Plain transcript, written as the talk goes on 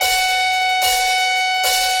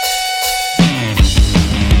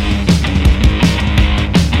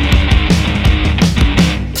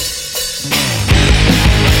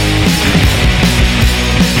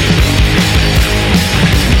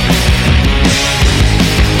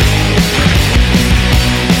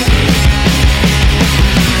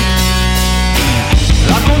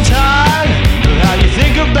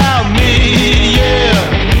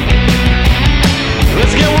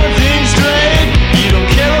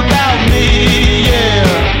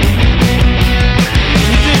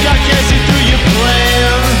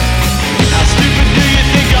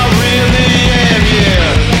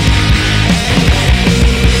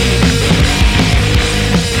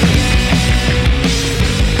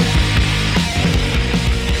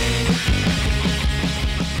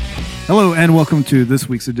Hello and welcome to this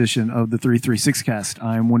week's edition of the 336 Cast.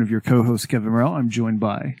 I'm one of your co-hosts, Kevin Morrell. I'm joined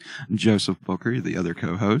by Joseph Booker, the other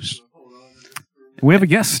co-host. We have a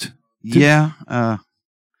guest. Yeah. Hi,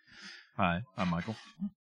 I'm Michael.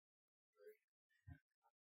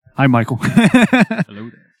 Hi, Michael. Hello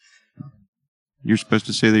there. You're supposed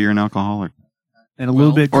to say that you're an alcoholic. And a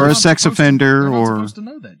little bit Or a closer, sex offender, We're not or supposed to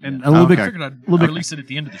know that yet. and a little Okay. bit, I figured I'd little bit- release it at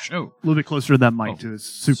the end of the show. a little bit closer to that mic Oh, too. It's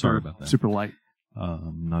sorry super, about that. super light.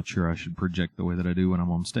 I'm not sure I should project the way that I do when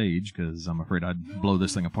I'm on stage because I'm afraid I'd blow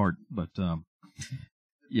this thing apart. But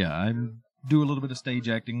yeah, I do a little bit of stage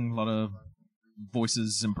acting, a lot of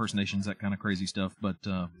voices, impersonations, that kind of crazy stuff. But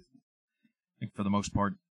I think for the most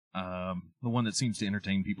part, the one that seems to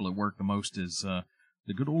entertain people at work the most is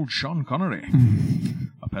the good old Sean Connery.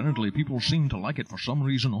 Apparently, people seem to like it for some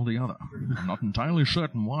reason or the other. I'm not entirely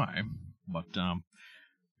certain why, but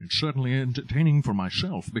it's certainly entertaining for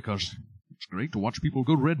myself because it's great to watch people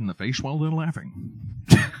go red in the face while they're laughing.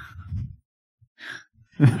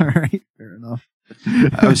 All right, fair enough.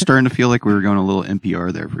 I was starting to feel like we were going a little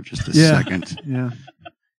NPR there for just a Yeah. second. Yeah,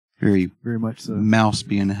 Very very much so. mouse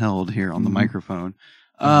being held here on the Mhm. microphone.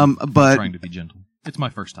 I'm But trying to be gentle. It's my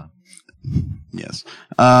first time. yes,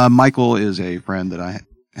 Michael is a friend that I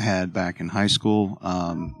had back in high school.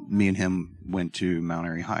 Me and him went to Mount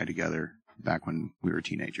Airy High together back when we were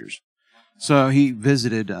teenagers. So he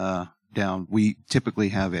visited down. We typically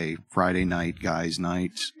have a Friday night guys'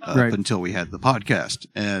 night up Right. until we had the podcast.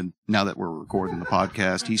 And now that we're recording the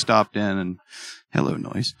podcast, he stopped in and hello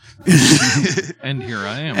noise. And here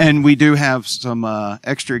I am. And we do have some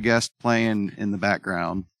extra guests playing in the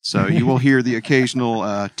background. So you will hear the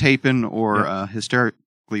occasional taping or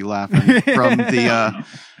hysterically laughing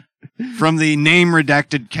from the name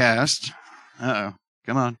redacted cast. Uh-oh.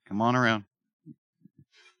 Come on around.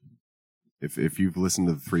 If you've listened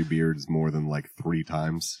to the Three Beards more than like 3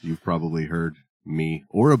 times, you've probably heard me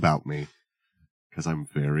or about me, because I'm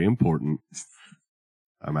very important.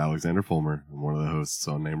 I'm Alexander Fulmer. I'm one of the hosts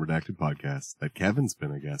on Name Redacted Podcast that Kevin's been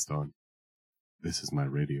a guest on. This is my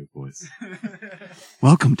radio voice.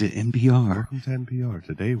 Welcome to NPR. Welcome to NPR.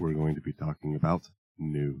 Today we're going to be talking about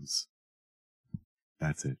news.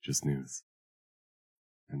 That's it, just news.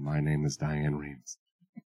 And my name is Diane Reeves.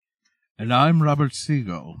 And I'm Robert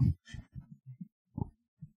Siegel.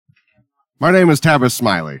 My name is Tavis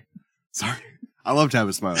Smiley. Sorry. I love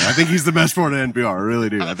Tavis Smiley. I think he's the best part of NPR. I really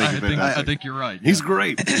do. I think he's fantastic. I think you're right. He's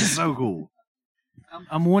great. He's so cool.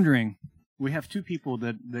 I'm wondering. We have 2 people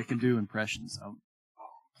that can do impressions.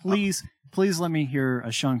 Please let me hear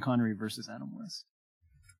a Sean Connery versus Adam West.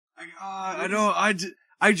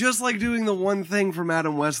 I just like doing the one thing from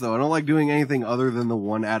Adam West, though. I don't like doing anything other than the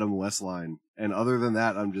one Adam West line. And other than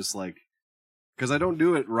that, I'm just like, because I don't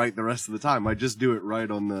do it right the rest of the time. I just do it right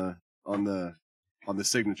on the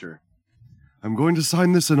signature. I'm going to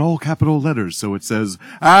sign this in all capital letters, so it says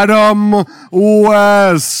Adam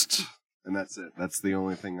West, and that's it. That's the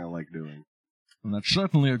only thing I like doing. And that's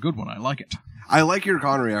certainly a good one. I like it. I like your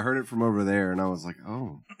Connery. I heard it from over there, and I was like,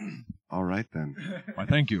 oh, all right then. Why,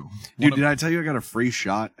 thank you. Dude, did I tell you I got a free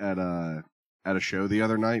shot at a show the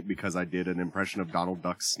other night because I did an impression of Donald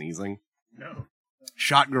Duck sneezing? No.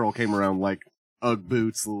 Shot girl came around like Ugg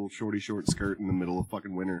boots, little shorty short skirt in the middle of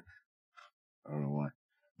fucking winter. I don't know why.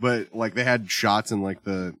 But like they had shots in like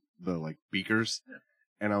the like beakers.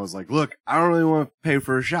 And I was like, look, I don't really want to pay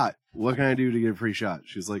for a shot. What can I do to get a free shot?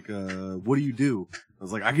 She's like, what do you do? I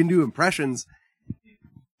was like, I can do impressions.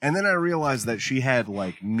 And then I realized that she had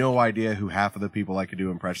like no idea who half of the people I could do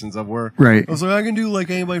impressions of were. Right. I was like, I can do like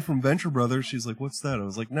anybody from Venture Brothers. She's like, what's that? I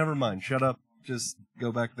was like, never mind. Shut up. Just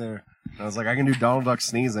go back there. And I was like, I can do Donald Duck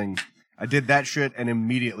sneezing. I did that shit, and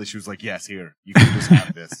immediately she was like, yes, here. You can just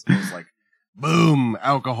have this. I was like, boom,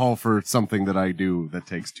 alcohol for something that I do that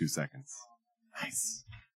takes 2 seconds. Nice.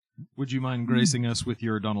 Would you mind gracing us with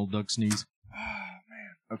your Donald Duck sneeze?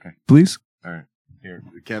 Okay. Please. All right. Here,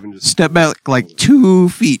 Kevin just... Step back like 2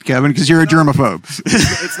 feet, Kevin, because you're a germaphobe.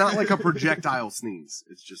 It's not like a projectile sneeze.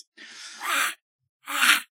 It's just...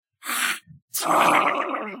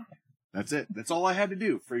 That's it. That's all I had to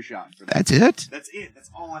do. Free shot. That's it? That's it.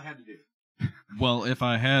 That's all I had to do. Well, if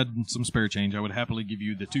I had some spare change, I would happily give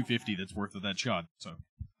you the $2.50 that's worth of that shot. So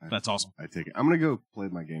that's awesome. I take it. I'm going to go play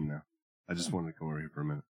my game now. I just wanted to come over here for a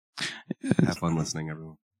minute. Have fun listening,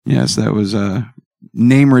 everyone. Yes, that was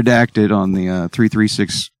name redacted on the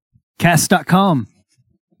 336. Cast.com.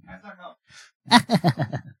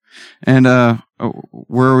 And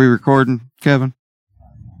where are we recording, Kevin?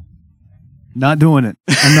 Not doing it.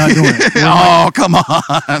 I'm not doing it. Oh, come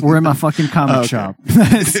on. We're in my fucking comic Okay. shop.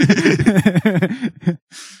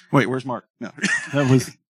 Wait, where's Mark? No. That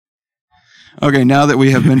was... Okay, now that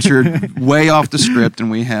we have ventured way off the script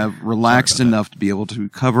and we have relaxed enough to be able to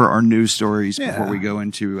cover our news stories before we go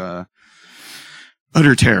into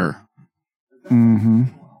utter terror. Mm-hmm.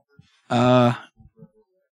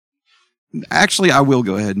 Actually, I will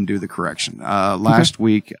go ahead and do the correction. Last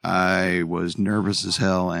week, I was nervous as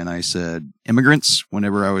hell, and I said immigrants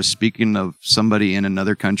whenever I was speaking of somebody in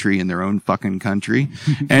another country in their own fucking country,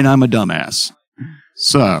 and I'm a dumbass.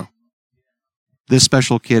 So, this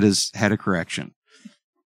special kid has had a correction.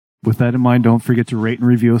 With that in mind, don't forget to rate and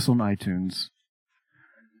review us on iTunes.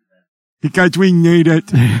 Because we need it.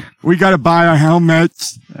 We got to buy our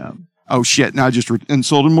helmets. Yeah. Oh, shit. Now I just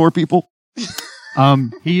insulted more people.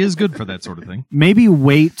 He is good for that sort of thing. Maybe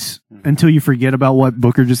wait until you forget about what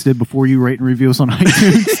Booker just did before you rate and review us on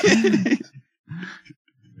iTunes.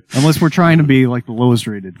 Unless we're trying to be like the lowest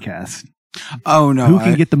rated cast. Oh, no. Who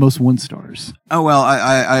can get the most 1 stars? Oh, well,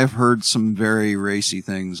 I have heard some very racy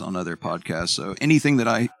things on other podcasts, so anything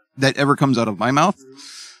that ever comes out of my mouth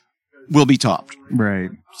will be topped.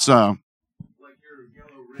 Right. So,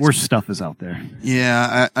 worse stuff is out there.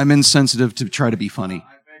 yeah, I'm insensitive to try to be funny.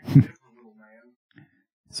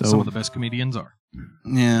 So Some of the best comedians are.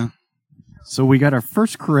 Yeah. So we got our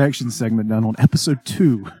first correction segment done on episode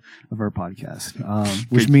 2 of our podcast,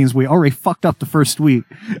 which means we already fucked up the first week.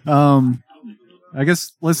 I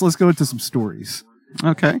guess let's go into some stories.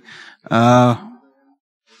 Okay. Where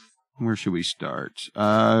should we start?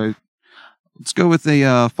 Let's go with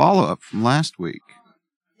a follow-up from last week.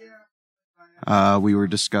 We were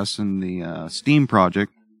discussing the Steam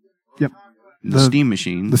project. Yep. The Steam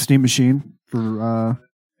machine. The Steam machine for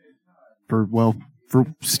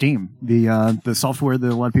Steam, the software that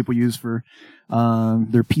a lot of people use for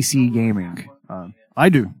their PC gaming. I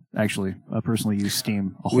do actually personally use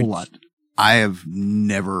Steam a whole lot. I have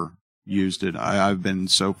never used it. I've been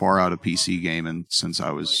so far out of PC gaming since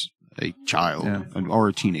I was a child or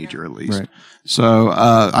a teenager at least. Right. So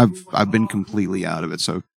I've been completely out of it.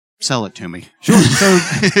 So sell it to me. Sure.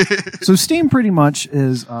 So Steam pretty much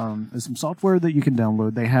is some software that you can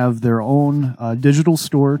download. They have their own digital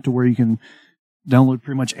store to where you can download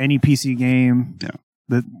pretty much any PC game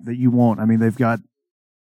that you want. I mean, they've got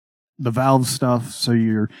the Valve stuff, so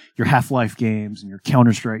your Half-Life games and your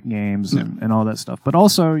Counter-Strike games and all that stuff. But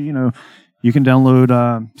also, you know, you can download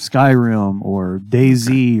Skyrim or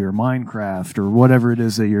DayZ or Minecraft or whatever it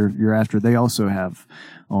is that you're after. They also have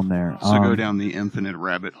on there. So go down the infinite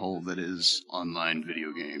rabbit hole that is online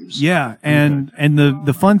video games. Yeah, and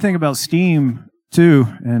the fun thing about Steam too,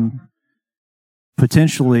 and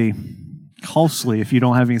potentially costly if you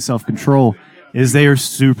don't have any self-control, is they are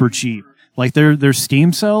super cheap. Like their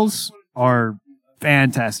Steam sales are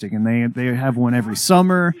fantastic, and they have one every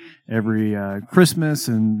summer, every Christmas,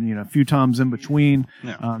 and a few times in between.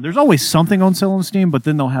 Yeah. There's always something on sale on Steam, but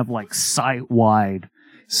then they'll have like site-wide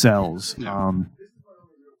sales. Yeah.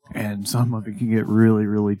 And some of it can get really,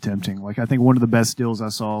 really tempting. Like I think one of the best deals I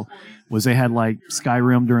saw was they had like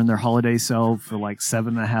Skyrim during their holiday sale for like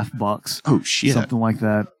 $7.50. Oh shit! Something like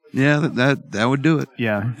that. Yeah, that would do it.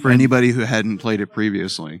 Yeah. For anybody who hadn't played it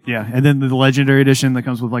previously. Yeah, and then the Legendary Edition that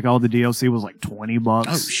comes with like all the DLC was like $20.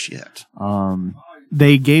 Oh shit!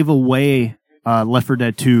 They gave away Left 4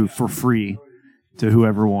 Dead 2 for free to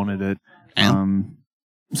whoever wanted it.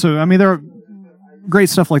 So I mean, there are great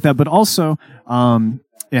stuff like that, but also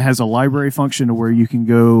it has a library function to where you can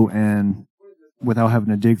go and without having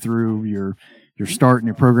to dig through your start and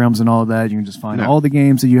your programs and all of that, you can just find all the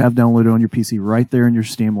games that you have downloaded on your PC right there in your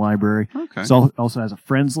Steam library. Okay. It also has a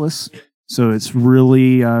friends list, so it's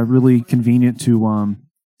really really convenient to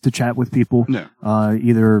chat with people. No.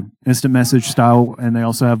 Either instant message style, and they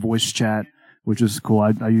also have voice chat, which is cool.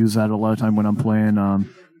 I use that a lot of time when I'm playing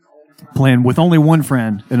with only one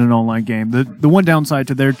friend in an online game. The one downside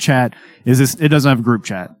to their chat is it doesn't have group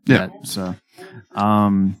chat yet. So,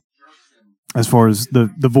 as far as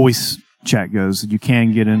the voice chat goes, you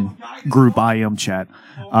can get in group IM chat.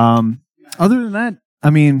 Other than that,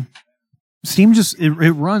 I mean, Steam just it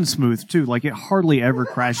runs smooth too. Like it hardly ever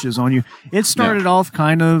crashes on you. It started off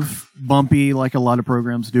kind of bumpy, like a lot of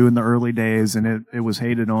programs do in the early days, and it was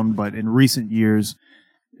hated on. But in recent years,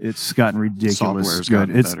 it's gotten ridiculous Software's good.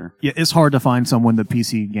 gotten better. Yeah, it's hard to find someone that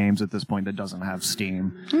PC games at this point that doesn't have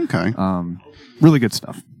Steam. Okay. Really good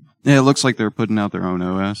stuff. Yeah, it looks like they're putting out their own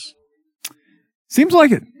OS. Seems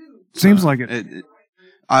like it. Seems like it.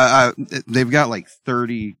 They've got like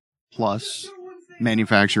 30 plus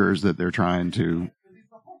manufacturers that they're trying to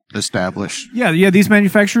establish. Yeah. These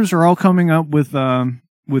manufacturers are all coming up with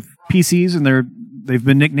PCs, and they've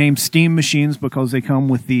been nicknamed Steam machines because they come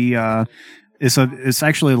with the. It's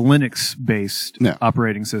actually a Linux based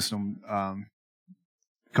operating system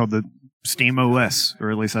called the Steam OS,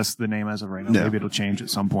 or at least that's the name as of right now. Yeah. Maybe it'll change at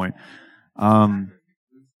some point.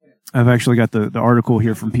 I've actually got the article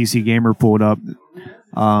here from PC Gamer pulled up.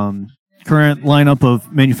 Current lineup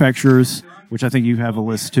of manufacturers, which I think you have a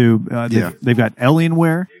list too. They've got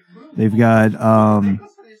Alienware. They've got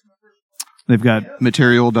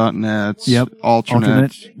Material.net. Yep.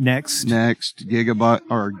 Alternate. Next. Gigabyte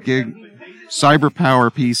or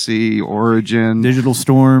Cyberpower PC. Origin. Digital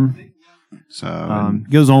Storm. So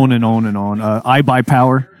Goes on and on and on.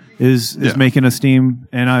 iBuyPower is making a Steam,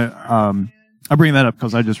 and I bring that up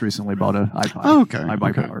because I just recently bought a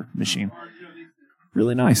iBuyPower machine.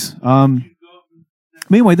 Really nice.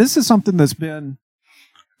 Anyway, this is something that's been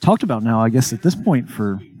talked about now, I guess, at this point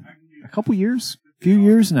for a few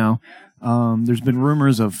years now. There's been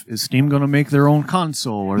rumors of, is Steam going to make their own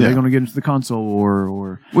console? Are they going to get into the console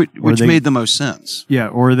war? Which made the most sense. Yeah,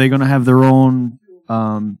 or are they going to have their own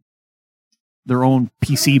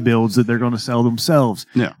PC builds that they're going to sell themselves?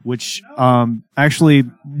 Yeah. Which actually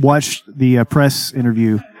watched the press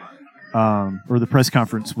interview or the press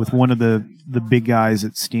conference with one of the big guys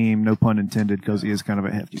at Steam, no pun intended, because he is kind of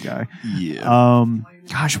a hefty guy. Yeah.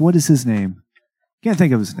 Gosh, what is his name? Can't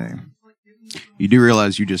think of his name. You do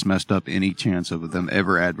realize you just messed up any chance of them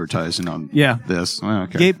ever advertising on this. Oh,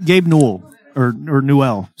 okay. Gabe Newell or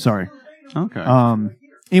Newell, sorry. Okay.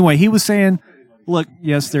 Anyway, he was saying, look,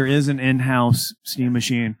 yes, there is an in-house Steam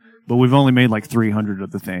machine, but we've only made like 300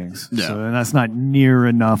 of the things. Yeah. So, and that's not near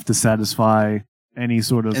enough to satisfy any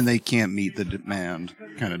sort of... And they can't meet the demand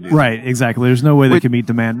kind of deal. Right, exactly. There's no way they can meet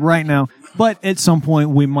demand right now. But at some point,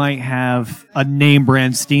 we might have a name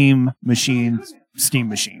brand Steam machine.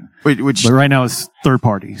 Which But right now, it's third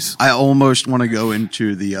parties. I almost want to go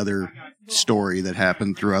into the other story that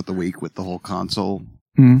happened throughout the week with the whole console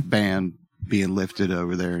ban being lifted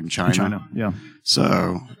over there in China. Yeah.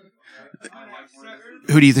 So,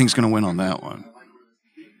 who do you think is going to win on that one?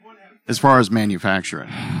 As far as manufacturing,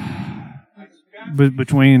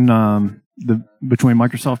 Between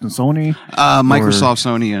Microsoft and Sony, Microsoft,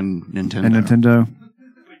 Sony, and Nintendo.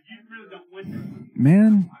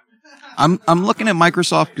 Man, I'm looking at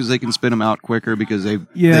Microsoft because they can spin them out quicker because they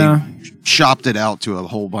shopped it out to a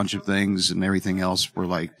whole bunch of things, and everything else for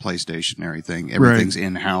like PlayStation and everything. Everything's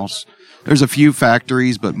in-house. There's a few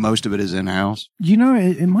factories, but most of it is in-house.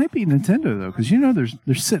 It might be Nintendo though, because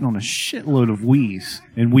they're sitting on a shitload of Wii's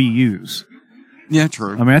and Wii U's. Yeah,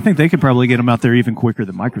 true. I mean, I think they could probably get them out there even quicker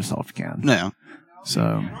than Microsoft can. Yeah.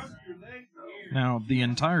 So now the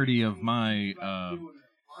entirety of my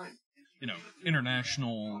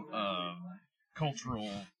international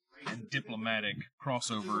cultural and diplomatic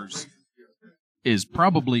crossovers is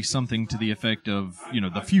probably something to the effect of,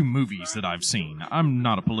 the few movies that I've seen. I'm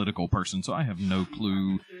not a political person, so I have no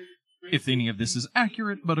clue if any of this is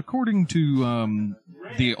accurate, but according to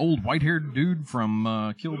the old white-haired dude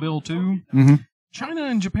from Kill Bill 2, China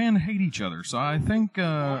and Japan hate each other, so I think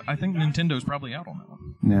Nintendo's probably out on that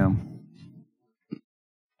one. yeah.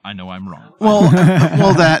 I know I'm wrong. Well,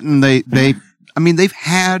 that and they've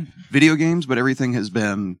had video games, but everything has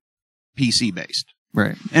been PC based.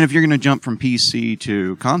 Right. And if you're going to jump from PC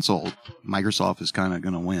to console, Microsoft is kind of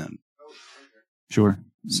going to win. Sure.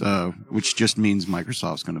 So, which just means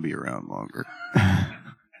Microsoft's going to be around longer.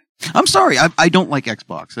 I'm sorry, I don't like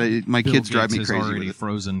Xbox. My Bill kids drive Gates me has crazy already with it.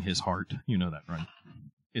 frozen his heart. You know that, right?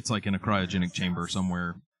 It's like in a cryogenic chamber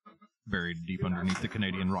somewhere buried deep underneath the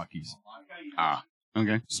Canadian Rockies. Ah,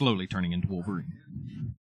 okay. Slowly turning into Wolverine.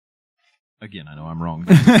 Again, I know I'm wrong.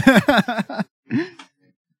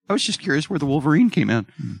 I was just curious where the Wolverine came in.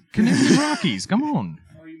 Canadian Rockies, come on.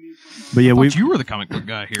 But yeah, You were the comic book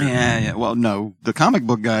guy here. Yeah. Well, no, the comic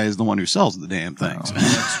book guy is the one who sells the damn things.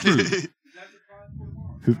 That's true.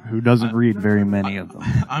 who doesn't read very many of them.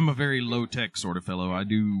 I'm a very low-tech sort of fellow. I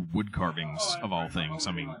do wood carvings, of all things.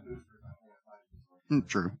 I mean...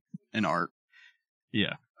 True. And art.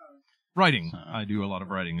 Yeah. Writing. I do a lot of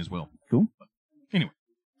writing as well. Cool. But anyway.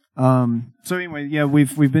 So anyway, yeah,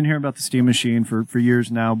 we've been hearing about the Steam machine for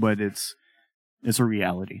years now, but it's a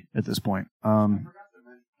reality at this point.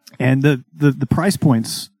 And the price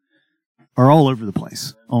points are all over the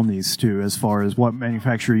place on these too, as far as what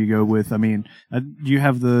manufacturer you go with. I mean, do you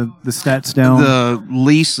have the stats down? The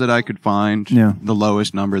least that I could find, Yeah. the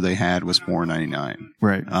lowest number they had was $499.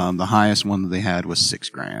 Right. The highest one that they had was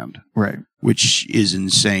 $6,000, Right. which is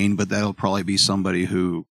insane. But that'll probably be somebody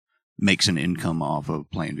who makes an income off of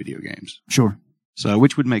playing video games. Sure. So,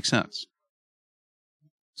 which would make sense.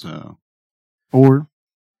 So, Or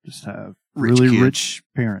just have Rich really kid. rich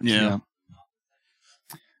parents. Yeah.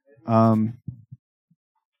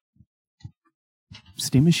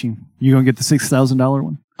 Steam machine. You gonna get the $6,000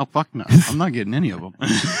 one? oh fuck no, I'm not getting any of them.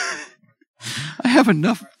 I have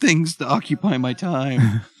enough things to occupy my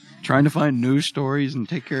time. Trying to find news stories and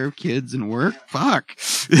take care of kids and work. Fuck.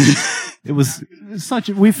 It was such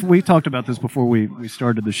a, we talked about this before we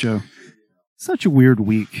started the show. Such a weird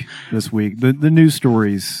week this week. The news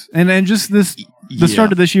stories and just the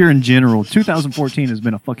start of this year in general. 2014 has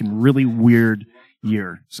been a fucking really weird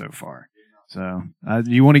year so far. So,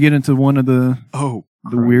 do you want to get into one of the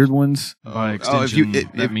weird ones? By extension,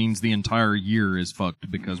 that means the entire year is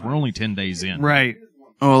fucked because we're only 10 days in. Right.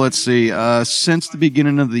 Oh, let's see. Since the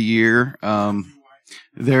beginning of the year,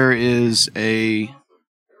 there is a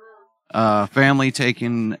family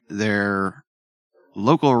taking their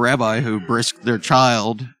local rabbi who brisked their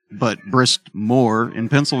child, but brisked more in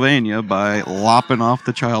Pennsylvania by lopping off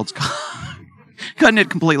the child's cutting it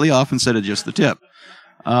completely off instead of just the tip.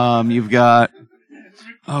 You've got,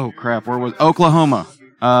 where was Oklahoma?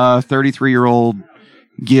 33-year-old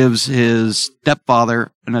gives his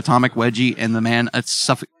stepfather an atomic wedgie, and the man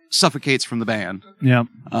suffocates from the ban. Yeah.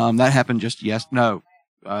 That happened 2 days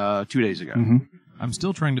ago. Mm-hmm. I'm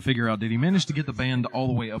still trying to figure out, did he manage to get the band all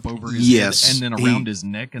the way up over his head and then around his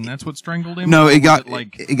neck, and that's what strangled him? No, it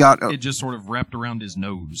just sort of wrapped around his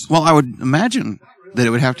nose. Well, I would imagine that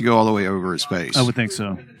it would have to go all the way over his face. I would think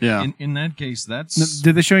so. Yeah. In that case, that's...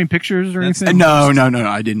 Did they show you pictures or anything? No.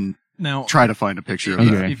 I didn't now try to find a picture of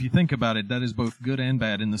that. If you think about it, that is both good and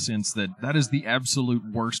bad in the sense that is the absolute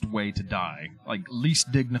worst way to die. Like,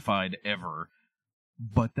 least dignified ever.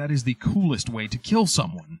 But that is the coolest way to kill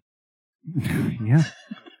someone. Yeah.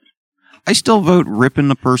 I still vote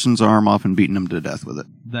ripping a person's arm off and beating them to death with it.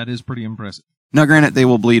 That is pretty impressive. Now, granted, they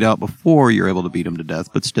will bleed out before you're able to beat them to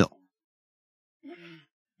death, but still.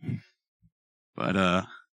 But,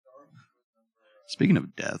 speaking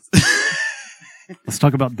of death. Let's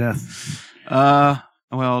talk about death.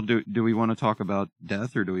 Well, do we want to talk about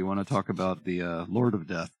death, or do we want to talk about the Lord of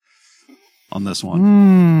Death on this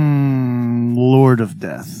one? Lord of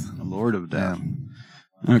Death. The Lord of Death. Yeah.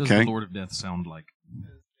 What does Okay. the Lord of Death sound like?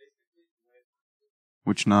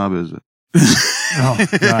 Which knob is it? Oh,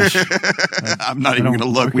 gosh. I'm not even going to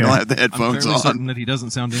look. Okay. We don't have the I'm headphones fairly on. certain that he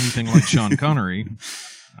doesn't sound anything like Sean Connery.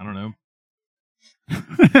 I don't know.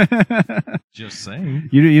 Just saying.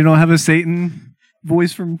 You don't have a Satan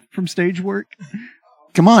voice from stage work?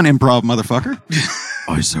 Come on, improv, motherfucker.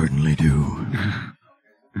 I certainly do.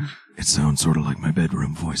 It sounds sort of like my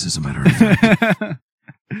bedroom voice, as a matter of fact.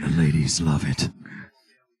 The ladies love it.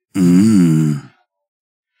 All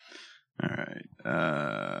right.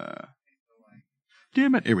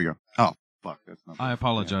 Damn it. Here we go. Oh, fuck. That's not I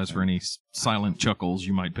apologize for any silent chuckles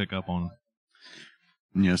you might pick up on.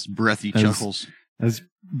 Yes, breathy chuckles. As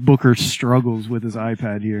Booker struggles with his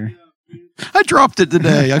iPad here. I dropped it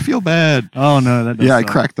today. I feel bad. Oh, no. That does Yeah, I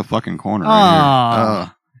suck. cracked the fucking corner right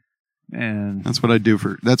here. Man. That's what I do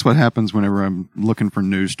that's what happens whenever I'm looking for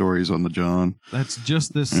news stories on the John. That's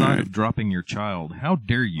just this side of dropping your child. How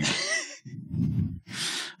dare you?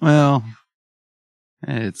 Well,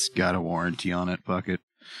 it's got a warranty on it. Fuck it.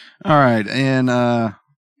 All right. And a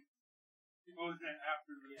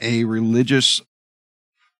religious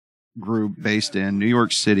group based in New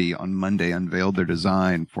York City on Monday unveiled their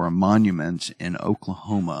design for a monument in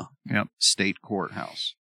Oklahoma State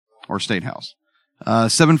Courthouse or State House.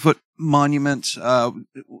 7-foot monument.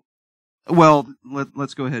 Well,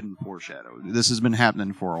 let's go ahead and foreshadow. This has been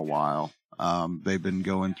happening for a while. They've been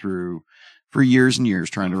going through for years and years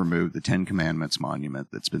trying to remove the Ten Commandments monument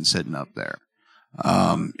that's been sitting up there.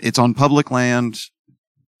 It's on public land,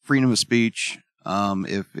 freedom of speech.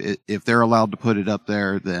 If they're allowed to put it up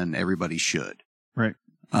there, then everybody should. Right.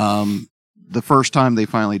 The first time they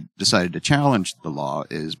finally decided to challenge the law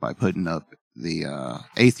is by putting up the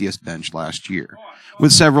atheist bench last year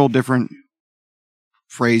with several different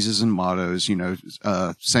phrases and mottos,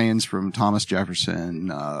 sayings from Thomas Jefferson,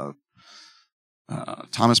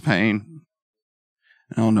 Thomas Paine.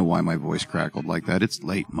 I don't know why my voice crackled like that. It's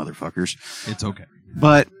late, motherfuckers. It's okay.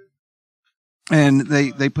 And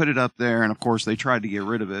they put it up there, and of course they tried to get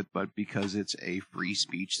rid of it, but because it's a free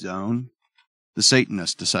speech zone, the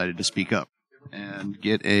Satanists decided to speak up and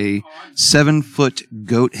get a 7-foot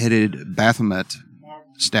goat-headed Baphomet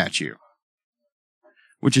statue,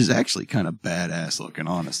 which is actually kind of badass looking,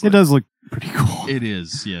 honestly. It does look pretty cool. It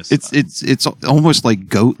is, yes. It's almost like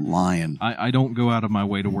goat lion. I don't go out of my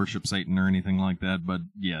way to worship Satan or anything like that, but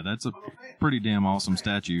yeah, that's a pretty damn awesome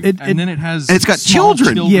statue. And then it's got small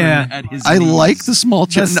children. Yeah. at his I knees. like the small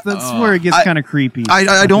children. That's where it gets kind of creepy.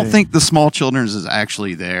 I don't think the small children's is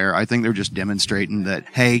actually there. I think they're just demonstrating that,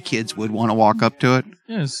 hey, kids would want to walk up to it.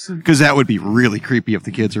 Yes. Because that would be really creepy if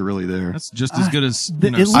the kids are really there. That's just as good as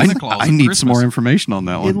it looks Santa like- Claus I at need Christmas. some more information on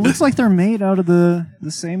that It one. looks like they're made out of the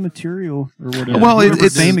same material real or whatever. Well, it's the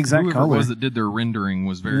it's same exact whoever color. it was that did their rendering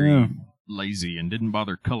was very Yeah. lazy and didn't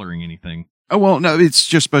bother coloring anything. Oh, well, no, it's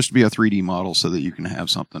just supposed to be a 3D model so that you can have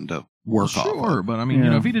something to work off Sure, of. but I mean,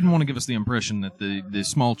 Yeah. if he didn't want to give us the impression that the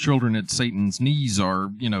small children at Satan's knees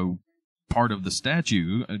are, part of the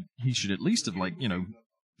statue, he should at least have,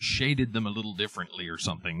 shaded them a little differently or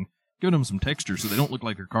something. Give them some texture so they don't look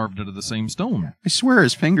like they're carved out of the same stone. I swear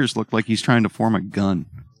his fingers look like he's trying to form a gun.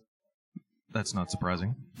 That's not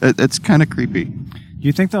surprising. That's kind of creepy. Do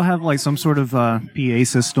you think they'll have like some sort of PA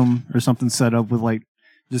system or something set up with like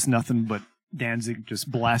just nothing but Danzig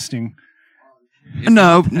just blasting?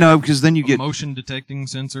 No, because then you A get motion detecting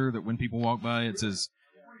sensor that when people walk by, it says,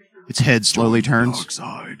 its head slowly turns.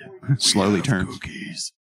 Side. Slowly turns.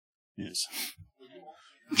 Cookies. Yes.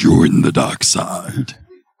 Join the dark side.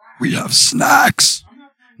 We have snacks.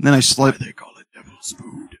 And then I slip. They call it devil's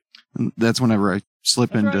food. And that's whenever I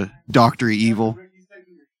slip into Dr. Evil.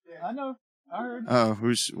 I know. I heard.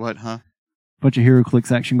 Oh, what, huh? Bunch of hero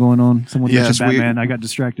clicks action going on. Someone Yes, mentioned Batman. I got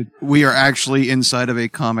distracted. We are actually inside of a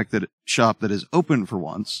comic shop that is open for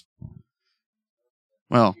once.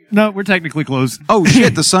 Well, No, we're technically closed. oh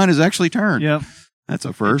shit, the sun is actually turned. Yep. That's a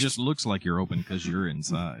it first. just looks like you're open because you're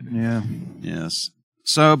inside. Yeah. Yes.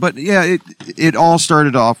 So, but yeah, it all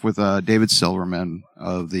started off with David Silverman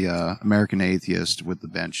of the American Atheist with the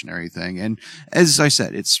bench and everything. And as I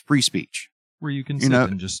said, it's free speech. Where you can You sit know,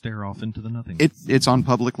 and just stare off into the nothing. It's on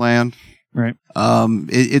public land. Right.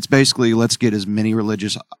 It's basically let's get as many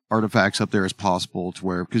religious artifacts up there as possible to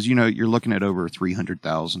where, because you're looking at over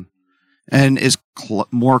 300,000, and as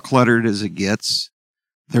more cluttered as it gets,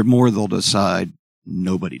 the more they'll decide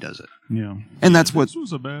nobody does it, Yeah. and that's what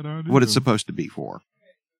was a bad idea. what it's supposed to be for.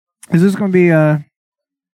 Is this going to be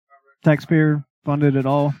taxpayer funded at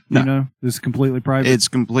all? No. You know, this is completely private. It's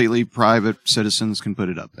completely private. Citizens can put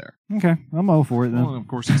it up there. Okay, I'm all for it then. Well, of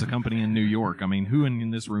course, it's a company in New York. I mean, who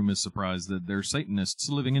in this room is surprised that there's Satanists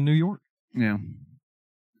living in New York? Yeah.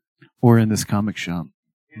 Or in this comic shop.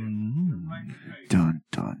 Mm-hmm. Dun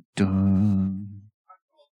dun dun.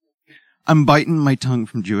 I'm biting my tongue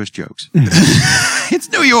from Jewish jokes. It's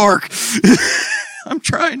New York. I'm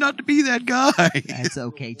trying not to be that guy. That's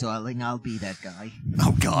okay, darling. I'll be that guy.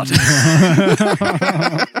 Oh God.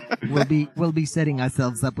 We'll be setting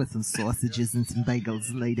ourselves up with some sausages and some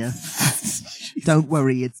bagels later. Don't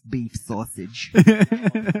worry, it's beef sausage.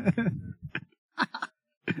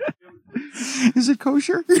 Is it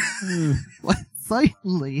kosher? Well,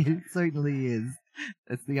 it certainly is.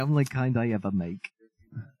 That's the only kind I ever make.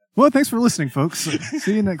 Well, thanks for listening, folks.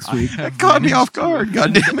 See you next week. That caught me off guard.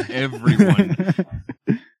 God damn it. Everyone.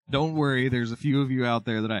 Don't worry, there's a few of you out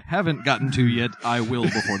there that I haven't gotten to yet. I will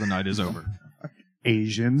before the night is over.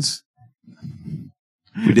 Asians.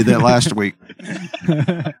 We did that last week.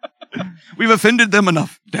 We've offended them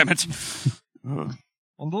enough. Damn it.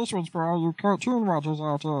 And this one's for all you cartoon watchers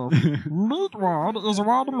out there. Meatwad is a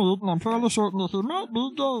wild meat, and I'm fairly certain that he might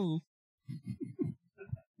be gay.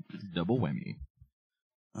 Double whammy.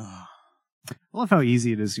 I love how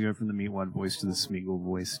easy it is to go from the Meatwad voice to the Smeagol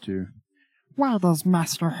voice, too. Why does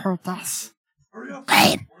Master hurt us?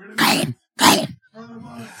 It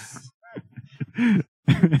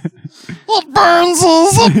burns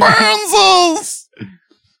us! It burns us!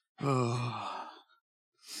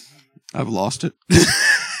 I've lost it.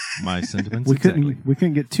 My sentiments We exactly.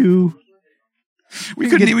 couldn't get two. We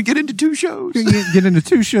couldn't even get into two shows. We couldn't get into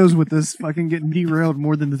two shows with this fucking getting derailed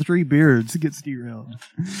more than the Three Beards gets derailed.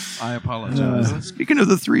 I apologize. Speaking of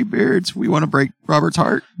the Three Beards, we want to break Robert's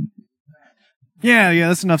heart. Yeah,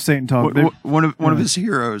 that's enough Satan talk. One of his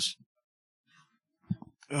heroes.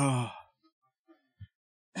 Oh.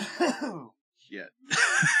 Shit.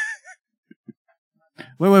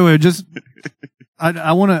 Wait. Just,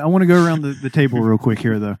 I want to go around the table real quick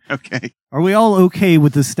here, though. Okay. Are we all okay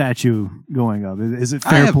with the statue going up? Is it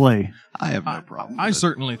fair play? I have no problem. I with it.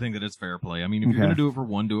 certainly think that it's fair play. I mean, if Okay. you're going to do it for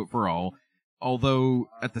one, do it for all. Although,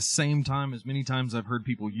 at the same time, as many times I've heard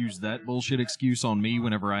people use that bullshit excuse on me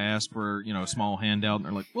whenever I ask for, a small handout, and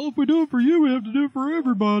they're like, well, if we do it for you, we have to do it for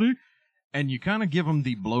everybody. And you kind of give them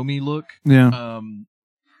the blow me look. Yeah.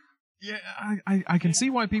 Yeah, I can see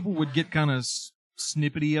why people would get kind of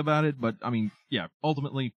snippety about it, but, I mean, yeah,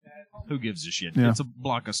 ultimately, who gives a shit? Yeah. It's a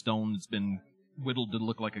block of stone that's been whittled to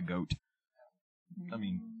look like a goat. I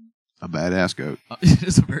mean... A badass goat. It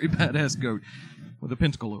is a very badass goat with a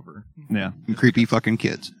pentacle over it. Yeah. And creepy fucking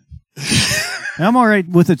kids. And I'm all right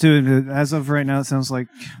with it, too. As of right now, it sounds like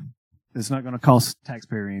it's not going to cost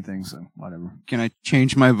taxpayer anything, so whatever. Can I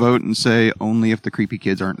change my vote and say only if the creepy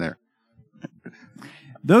kids aren't there?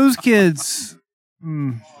 Those kids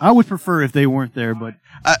I would prefer if they weren't there, but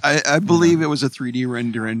I believe it was a 3D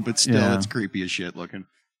rendering, but still, Yeah. it's creepy as shit looking.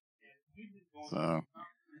 So,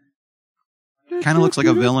 kind of looks like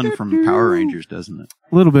a villain from Power Rangers, doesn't it?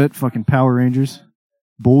 a little bit. Fucking Power Rangers.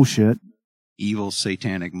 Bullshit. Evil,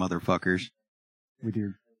 satanic motherfuckers. With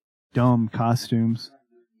your dumb costumes.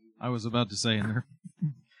 I was about to say, in their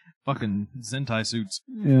fucking Zentai suits.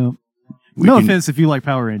 Yeah. We No can- offense if you like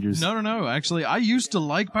Power Rangers. No. Actually, I used to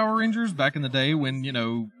like Power Rangers back in the day when,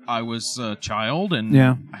 I was a child and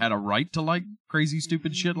Yeah. I had a right to like crazy,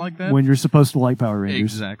 stupid shit like that. When you're supposed to like Power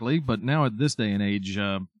Rangers. Exactly. But now at this day and age,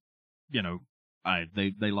 they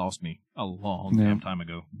lost me a long Yeah. damn time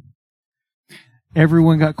ago.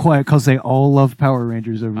 Everyone got quiet because they all love Power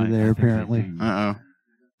Rangers over I there, think they apparently. do.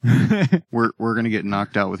 We're gonna get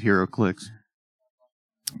knocked out with Hero Clicks.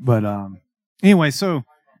 But anyway, so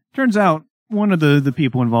turns out one of the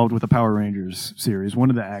people involved with the Power Rangers series, one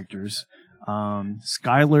of the actors,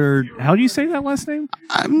 Skylar, how do you say that last name?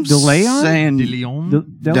 I'm DeLeon? saying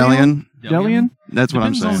DeLeon? Delian. Delian? That's what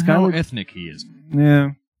I'm Depends saying. on how Skylar- ethnic he is.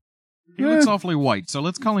 Yeah. He looks awfully white, so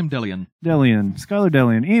let's call him Delian. Delian. Skylar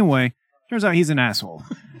Delian. Anyway, turns out he's an asshole.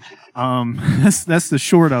 That's the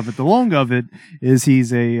short of it. The long of it is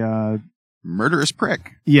he's a Murderous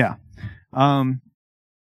prick. yeah.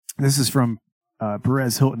 This is from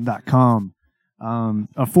PerezHilton.com.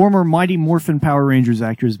 A former Mighty Morphin Power Rangers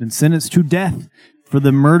actor has been sentenced to death for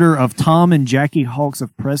the murder of Tom and Jackie Hawks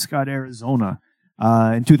of Prescott, Arizona.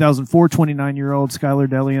 In 2004, 29-year-old Skylar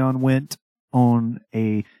DeLeon went on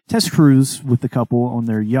a test cruise with the couple on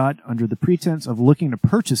their yacht under the pretense of looking to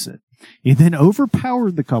purchase it. He then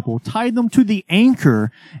overpowered the couple, tied them to the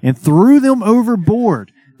anchor, and threw them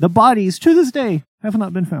overboard. The bodies, to this day, have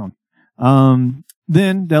not been found.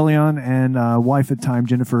 Then DeLeon and wife at the time,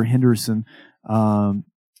 Jennifer Henderson,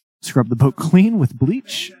 scrubbed the boat clean with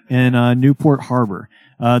bleach in Newport Harbor.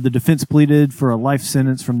 The defense pleaded for a life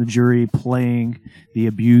sentence from the jury playing the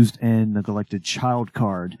abused and neglected child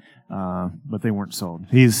card, but they weren't sold.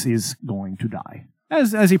 He's going to die,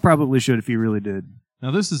 as he probably should if he really did. Now,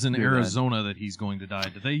 this is in Do that. Arizona that he's going to die.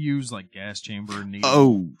 Do they use, gas chamber and needle?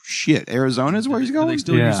 Oh shit! Arizona is where he's Do going. they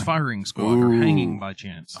still Yeah. use firing squad or Ooh. hanging by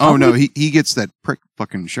chance? Oh no, he gets that prick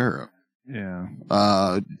fucking sheriff. Yeah.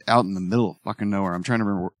 Out in the middle of fucking nowhere. I'm trying to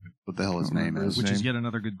remember what the hell his name is. Which is yet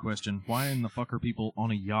another good question. Why in the fuck are people on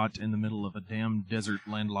a yacht in the middle of a damn desert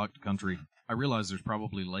landlocked country? I realize there's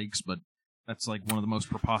probably lakes, but that's like one of the most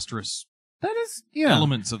preposterous That is, yeah.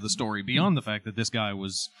 elements of the story, beyond the fact that this guy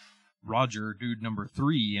was Roger, dude number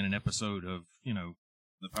 3 in an episode of,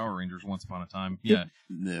 the Power Rangers Once Upon a Time. Yeah.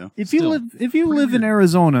 Yeah. If you Still, live in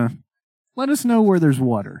Arizona, let us know where there's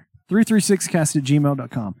water.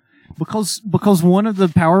 336cast@gmail.com. Because one of the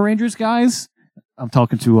Power Rangers guys, I'm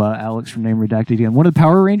talking to Alex from Name Redacted again, one of the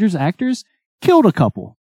Power Rangers actors killed a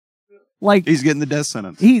couple. Like He's getting the death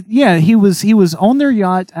sentence. he was on their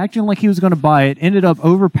yacht acting like he was going to buy it, ended up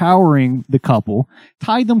overpowering the couple,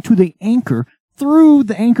 tied them to the anchor, threw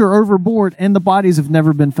the anchor overboard, and the bodies have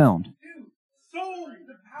never been found. The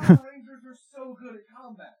Power Rangers are so good at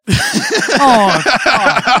combat.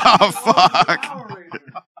 Oh, fuck. Power Rangers.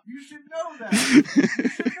 You should know that. You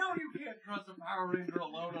should know you can't trust a Power Ranger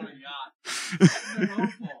alone on a yacht. They're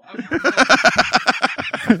hopeful.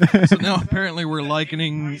 So now apparently we're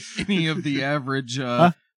likening any of the average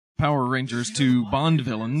Power Rangers to Bond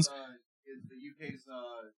villains. Is the UK's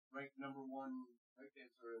ranked #1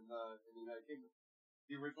 breakdancer in the United Kingdom.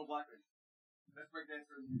 The original Black Ranger. Best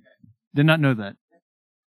breakdancer in the UK. Did not know that.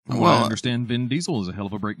 From what I understand, Vin Diesel is a hell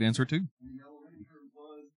of a breakdancer too.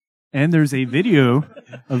 And there's a video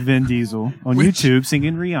of Vin Diesel on YouTube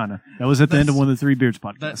singing Rihanna. That was at the end of one of the Three Beards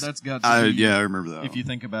podcasts. That's got to be, Yeah, I remember that. if you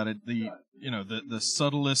think about it, the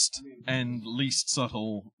subtlest and least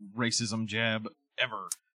subtle racism jab ever.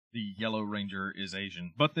 The Yellow Ranger is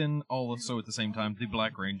Asian, but then also at the same time, the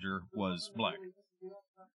Black Ranger was black.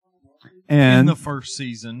 In and the first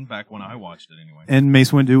season, back when I watched it anyway. and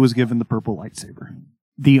Mace Windu was given the purple lightsaber,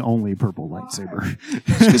 the only purple lightsaber.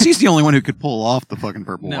 Because he's the only one who could pull off the fucking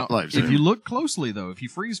purple Now, lightsaber. if you look closely, though, if you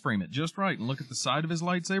freeze frame it just right and look at the side of his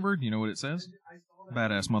lightsaber, do you know what it says?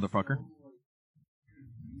 Badass motherfucker.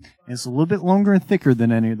 It's a little bit longer and thicker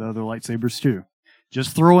than any of the other lightsabers too.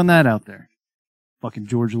 Just throwing that out there. Fucking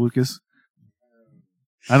George Lucas.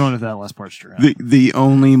 I don't know if that last part's true. The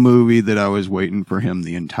only movie that I was waiting for him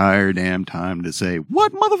the entire damn time to say,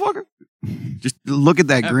 "What motherfucker?" Just look at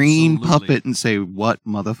that green Absolutely. puppet and say, "What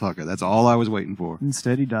motherfucker?" That's all I was waiting for.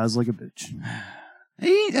 Instead, he dies like a bitch.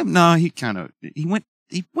 He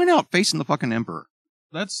went out facing the fucking emperor.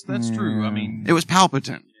 That's true. I mean, It was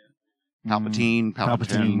Palpatine. Mm. Palpatine,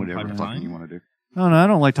 Palpatine, whatever the fuck Palpatine. you want to do. Oh no, I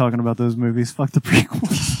don't like talking about those movies. Fuck the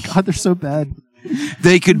prequels. God, they're so bad.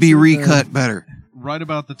 They could be recut better. Right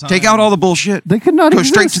about the time. Take out all the bullshit. They could not Go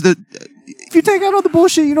exist. straight to the. If you take out all the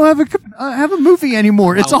bullshit, you don't have a movie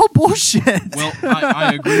anymore. It's all bullshit. Well,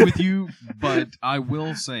 I agree with you, but I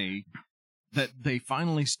will say that they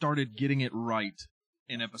finally started getting it right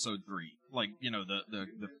in episode 3. Like,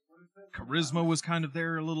 the charisma was kind of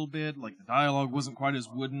there a little bit. Like, the dialogue wasn't quite as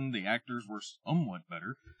wooden. The actors were somewhat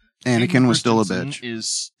better. Anakin was still a Christensen bitch. Is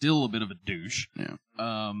still a bit of a douche.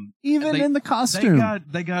 Yeah. Even in the costume.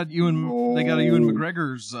 They got Ewan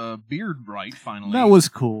McGregor's beard right finally. That was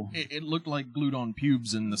cool. It looked like glued on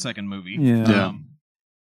pubes in the second movie. Yeah.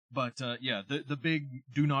 But the big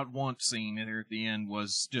do not want scene there at the end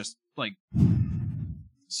was just like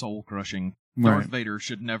soul crushing. Right. Darth Vader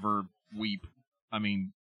should never weep. I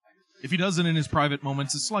mean, if he does it in his private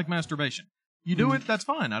moments, it's like masturbation. You do it, that's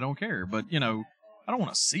fine. I don't care. But I don't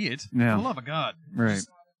want to see it. Yeah. For the love of God. Right.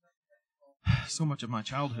 So much of my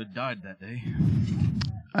childhood died that day.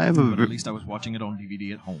 But at least I was watching it on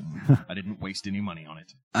DVD at home. I didn't waste any money on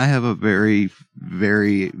it. I have a very,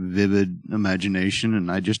 very vivid imagination, and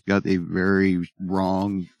I just got a very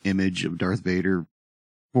wrong image of Darth Vader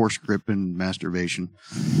force grip and masturbation.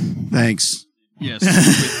 Thanks. Yes,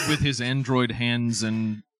 with his android hands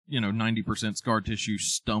and 90% scar tissue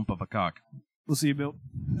stump of a cock. We'll see you, Bill.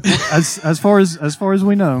 As far as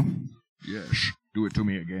we know, Yes, do it to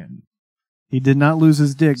me again. he did not lose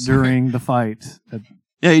his dick during the fight.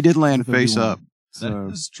 Yeah, he did land face Obi-Wan. up. So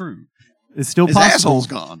That is true. it's still His possible. asshole's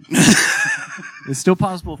gone. It's still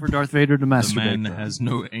possible for Darth Vader to The masturbate. man though. has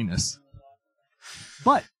no anus.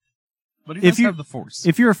 But But he If does you- have the Force.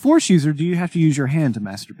 if you're a Force user, do you have to use your hand to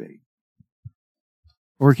masturbate,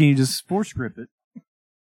 or can you just force grip it?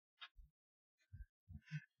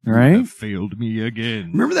 You Right? have failed me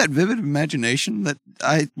again. Remember that vivid imagination that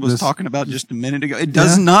I was This- talking about just a minute ago? It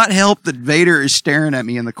does not help that Vader is staring at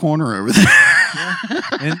me in the corner over there.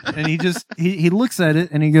 and he just he looks at it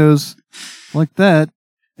and he goes like that,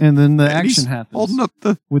 and then the And action he's happens holding up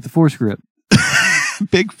the with the Force grip.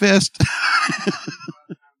 big fist.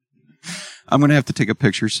 I'm going to have to take a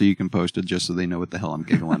picture so you can post it just so they know what the hell I'm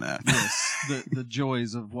giggling at. Yes, the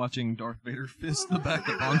joys of watching Darth Vader fist the back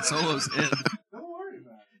of Han Solo's head.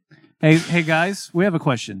 Hey guys, we have a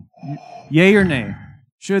question. Yay or nay?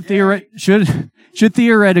 Should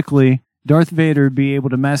theoretically Darth Vader be able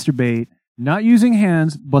to masturbate not using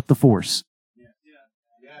hands but the Force?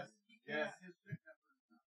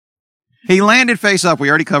 He landed face up. We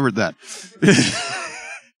already covered that.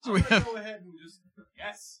 So we have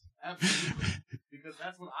Yes, absolutely. Because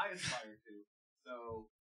that's what I aspire to. So,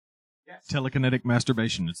 yes. telekinetic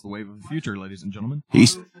masturbation. It's the wave of the future, ladies and gentlemen.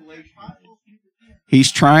 He's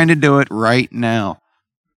trying to do it right now.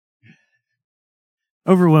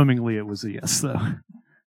 Overwhelmingly, it was a yes, though.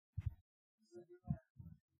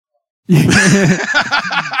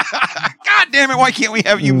 God damn it! Why can't we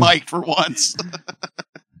have you mic'd for once?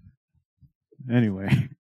 Anyway,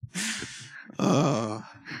 There's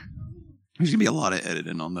gonna be a lot of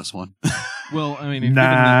editing on this one. Well, I mean,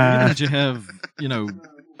 Nah. given that you have,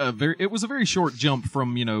 it was a very short jump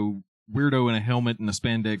from, weirdo in a helmet and a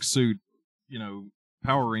spandex suit,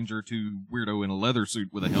 Power Ranger to weirdo in a leather suit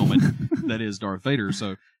with a helmet that is Darth Vader.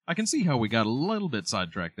 So I can see how we got a little bit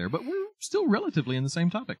sidetracked there, but we're still relatively in the same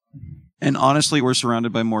topic. And honestly, we're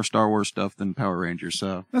surrounded by more Star Wars stuff than Power Rangers.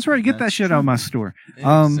 So that's right. Get that That's shit out of my store.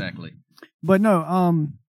 Exactly. But no,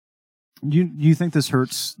 do you think this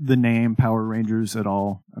hurts the name Power Rangers at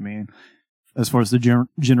all? I mean, as far as the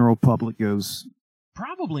general public goes.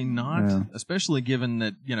 Probably not, Yeah. especially given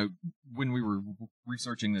that, when we were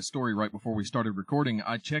researching this story right before we started recording,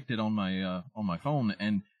 I checked it on my phone,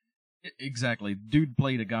 and exactly, dude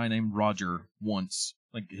played a guy named Roger once.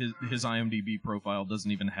 Like, his IMDb profile doesn't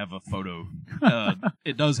even have a photo.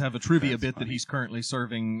 It does have a trivia bit that he's currently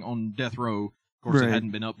serving on death row. Of course, Right. it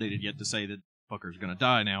hadn't been updated yet to say that fucker's gonna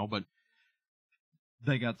die now, but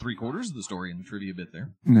they got 3/4 of the story in the trivia bit there.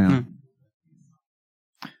 Yeah.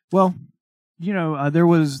 Well, there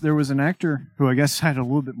was an actor who I guess had a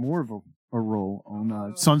little bit more of a role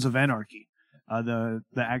on Sons of Anarchy. The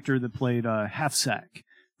actor that played Half Sack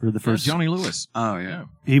for the first. Johnny Lewis. Oh yeah.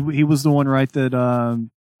 He was the one, right? That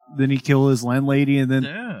then he kill his landlady and then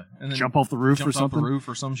Yeah. And then jump off the roof or jumped off something. the roof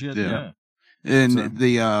or some shit. Yeah. Yeah. And So-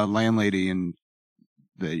 the landlady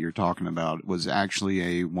that you're talking about was actually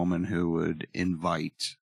a woman who would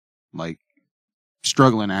invite like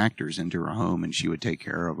struggling actors into her home, and she would take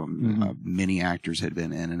care of them. Mhm. Many actors had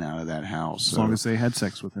been in and out of that house. As So long as they had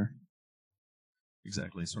sex with her.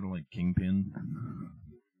 Exactly. Sort of like Kingpin.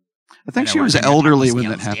 I think she was elderly when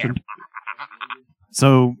that happened.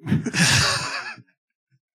 So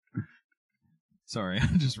Sorry, I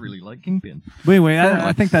just really like Kingpin. But anyway,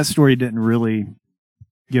 I think that story didn't really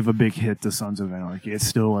give a big hit to Sons of Anarchy. It's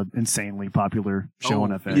still an insanely popular show on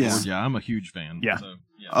FX. yeah. Yeah, I'm a huge fan. Yeah. So,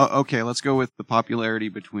 yeah. Okay, let's go with the popularity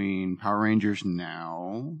between Power Rangers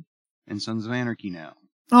now and Sons of Anarchy now.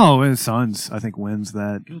 Oh, and Sons, I think, wins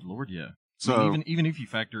that. Good Lord, yeah. So I mean, even if you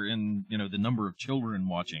factor in, the number of children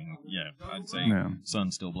watching, I'd say Yeah.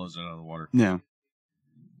 Sun still blows it out of the water. yeah,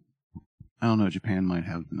 I don't know. Japan might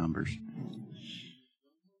have the numbers. He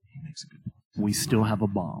makes a good point. We still have a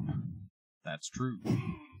bomb. That's true.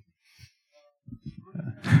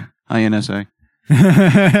 Hi, NSA.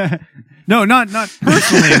 No, not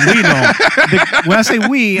personally. We don't. When I say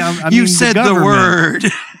we, I You mean said the the government.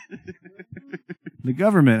 word. The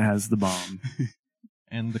government has the bomb.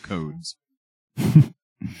 And the codes. So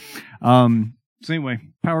anyway,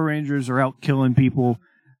 Power Rangers are out killing people.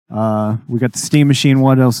 We got the steam machine.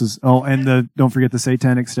 What else is? Oh, and don't forget the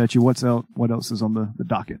satanic statue. What else is on the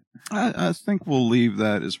docket? I think we'll leave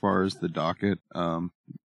that as far as the docket. And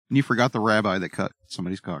you forgot the rabbi that cut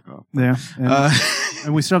somebody's cock off. Yeah,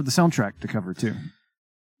 and we still have the soundtrack to cover too.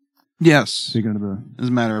 Yes. Speaking of the, As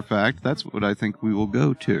a matter of fact, that's what I think we will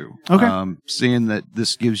go to. Okay. Seeing that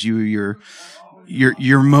this gives you your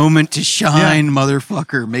moment to shine,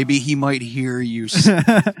 motherfucker. Maybe he might hear you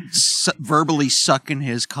verbally sucking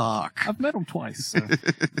his cock. I've met him twice, so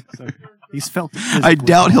he's felt. It I physically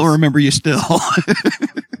doubt he'll once. remember you still.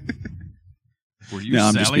 Were you No,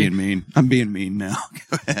 I'm Sally? just being mean. I'm being mean now.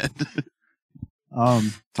 Go ahead.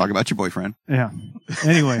 Talk about your boyfriend. Yeah.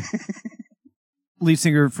 Anyway, lead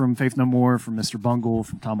singer from Faith No More, from Mr. Bungle,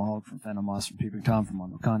 from Tomahawk, from Phantom Moss, from Peeping Tom, from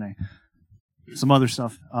Mono Kane. Some other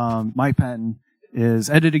stuff. Mike Patton is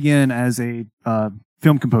edited again as a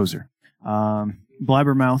film composer.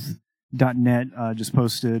 Blabbermouth.net just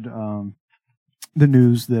posted the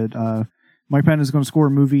news that Mike Patton is going to score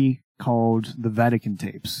a movie called The Vatican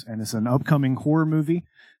Tapes, and it's an upcoming horror movie.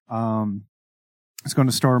 It's going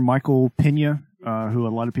to star Michael Pena, who a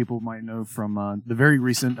lot of people might know from the very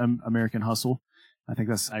recent American Hustle. I think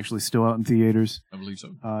that's actually still out in theaters. I believe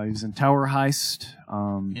so. He was in Tower Heist.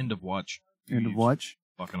 End of Watch. End of Watch.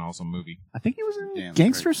 Fucking awesome movie. I think he was in Damn,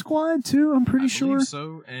 Gangster great. Squad too. I'm pretty I sure. believe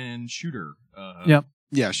so, and Shooter. Yep.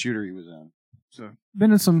 Yeah, Shooter he was in. So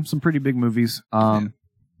been in some pretty big movies. And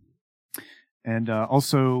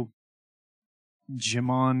also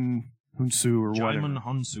Jimon Hunsu or whatever. Jaimin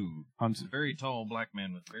Hansu. Hansu. A very tall black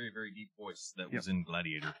man with very, very deep voice that was in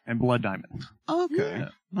Gladiator. And Blood Diamond. Okay. Yeah.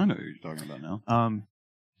 I know who you're talking about now.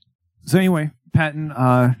 So anyway, Patton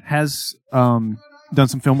has done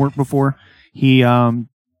some film work before. He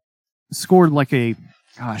scored like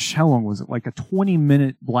how long was it? Like a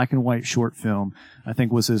 20-minute black and white short film, I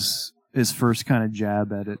think was his first kind of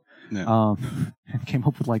jab at it. Yeah. And came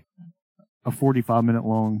up with like a 45-minute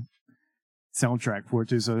long soundtrack for it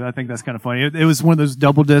too. So I think that's kind of funny. It was one of those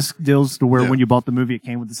double disc deals to where when you bought the movie, it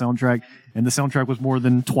came with the soundtrack, and the soundtrack was more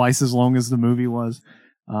than twice as long as the movie was.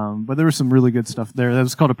 But there was some really good stuff there. That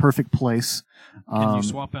was called A Perfect Place. Can you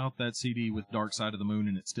swap out that CD with Dark Side of the Moon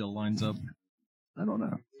and it still lines up? I don't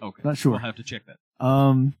know. Okay. Not sure. We'll have to check that.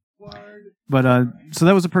 But so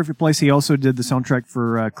that was A Perfect Place. He also did the soundtrack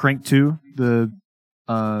for Crank 2, the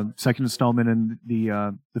second installment in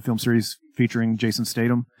the film series featuring Jason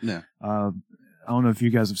Statham. Yeah. I don't know if you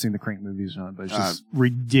guys have seen the Crank movies or not, but it's just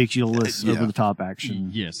ridiculous, yeah. over the top action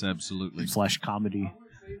Yes, absolutely. / comedy.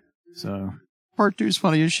 So Part 2 is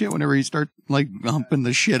funny as shit whenever you start like humping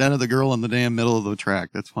the shit out of the girl in the damn middle of the track.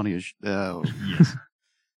 That's funny as shit. Oh. Yes.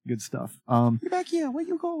 good stuff. You're back here. Where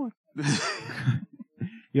you going?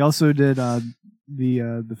 He also did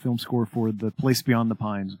the film score for The Place Beyond the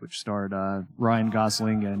Pines, which starred Ryan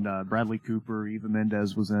Gosling and Bradley Cooper. Eva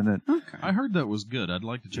Mendes was in it. Okay. I heard that was good. I'd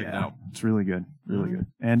like to check it out. It's really good, really good.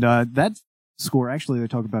 And that score, actually, they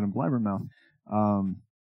talk about in Blabbermouth,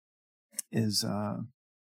 is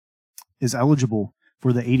eligible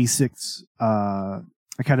for the 86th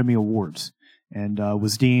Academy Awards, and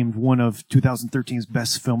was deemed one of 2013's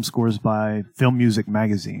best film scores by Film Music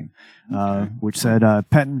magazine, which said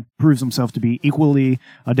Patton proves himself to be equally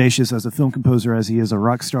audacious as a film composer as he is a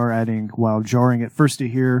rock star, adding, while jarring at first to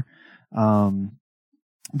hear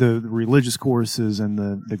the religious choruses and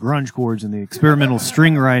the grunge chords and the experimental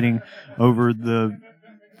string writing over the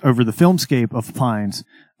filmscape of Pines.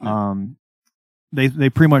 They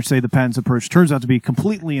pretty much say the Patton's approach turns out to be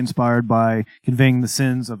completely inspired by conveying the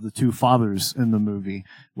sins of the two fathers in the movie,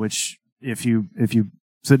 which if you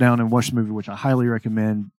sit down and watch the movie, which I highly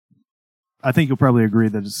recommend, I think you'll probably agree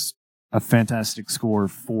that it's a fantastic score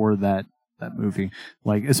for that movie.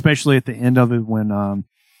 Like, especially at the end of it when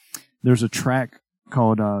there's a track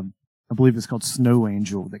called I believe it's called Snow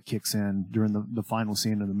Angel, that kicks in during the final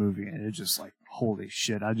scene of the movie, and it's just like, holy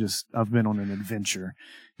shit! I've been on an adventure,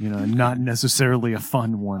 not necessarily a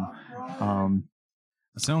fun one.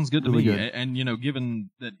 It sounds good to really me, good. and given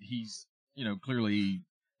that he's clearly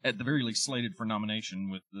at the very least slated for nomination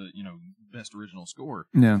with the best original score.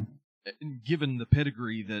 Yeah. Given the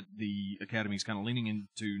pedigree that the Academy's kind of leaning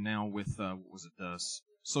into now with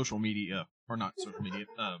social media, or not social media,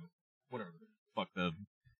 whatever the fuck, the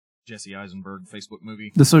Jesse Eisenberg Facebook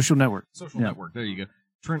movie, The Social Network. Social Network. There you go.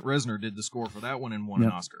 Trent Reznor did the score for that one and won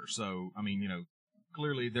an Oscar. So I mean,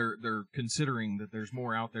 clearly they're considering that there's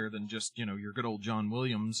more out there than just your good old John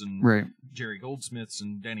Williams and Right. Jerry Goldsmiths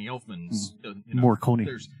and Danny Elfman's. More Coney.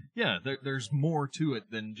 There's more to it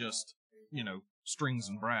than just strings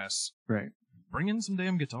and brass. Right. Bring in some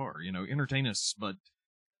damn guitar, entertain us, but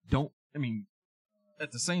don't. I mean,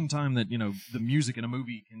 at the same time that the music in a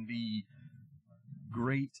movie can be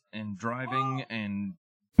great and driving and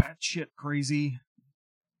batshit crazy,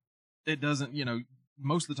 it doesn't.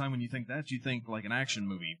 Most of the time when you think that, you think like an action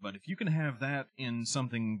movie. But if you can have that in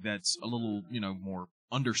something that's a little more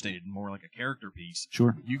understated, more like a character piece,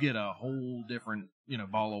 Sure. you get a whole different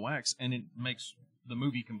ball of wax, and it makes the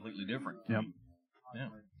movie completely different. Yep.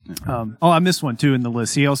 Yeah. I missed one too in the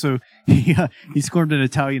list. He also he scored an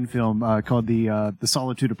Italian film called the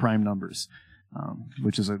Solitude of Prime Numbers,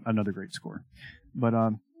 which is another great score. But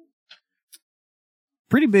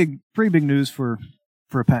pretty big news for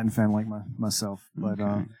a Patton fan like myself. But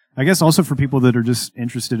I guess also for people that are just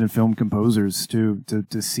interested in film composers to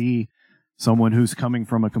see someone who's coming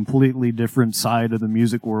from a completely different side of the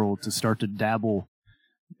music world to start to dabble.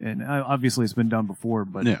 And obviously it's been done before,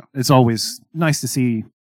 but it's always nice to see,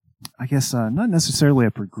 I guess, not necessarily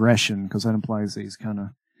a progression, because that implies that he's kind of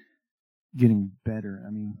getting better. I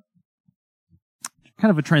mean,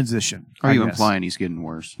 kind of a transition. Are you implying he's getting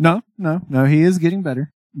worse? No, he is getting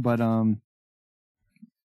better, but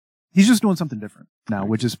he's just doing something different now,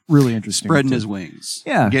 which is really interesting. Spreading his wings.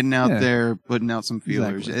 Yeah. Getting out there, putting out some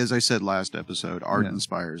feelers. Exactly. As I said last episode, art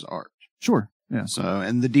inspires art. Sure. Yeah. So,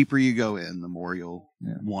 and the deeper you go in, the more you'll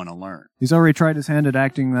want to learn. He's already tried his hand at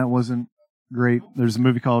acting. That wasn't great. There's a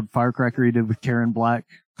movie called Firecracker he did with Karen Black,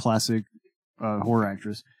 classic horror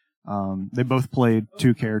actress. They both played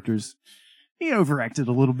two characters. He overacted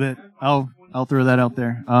a little bit. I'll throw that out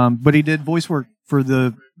there. But he did voice work for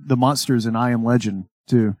the monsters in I Am Legend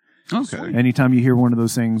too. Okay. Anytime you hear one of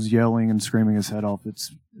those things yelling and screaming his head off, it's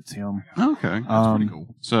him. Okay. That's pretty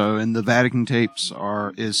cool. So, and the Vatican tapes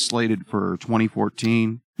is slated for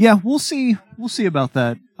 2014. Yeah, we'll see. We'll see about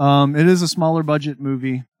that. It is a smaller budget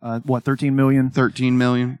movie. 13 million? 13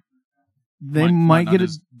 million. They might get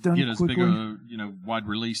it done get as quickly. big a wide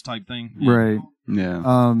release type thing. Right.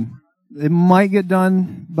 Yeah. It might get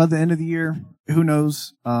done by the end of the year. Who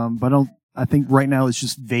knows? But I think right now it's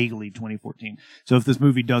just vaguely 2014. So if this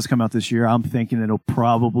movie does come out this year, I'm thinking it'll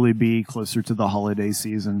probably be closer to the holiday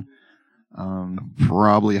season.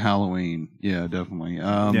 Probably Halloween. Yeah, definitely.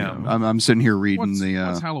 I'm sitting here reading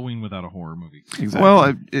what's Halloween without a horror movie? Exactly.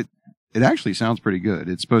 Well, it actually sounds pretty good.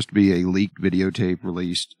 It's supposed to be a leaked videotape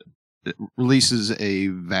released. It releases a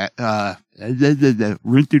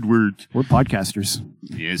rented words. We're podcasters.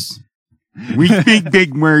 Yes. We speak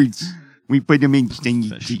big words. We put them in stingy.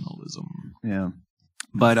 Professionalism. Yeah.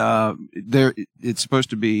 But it's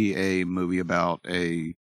supposed to be a movie about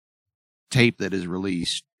a tape that is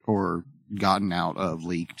released or gotten out of,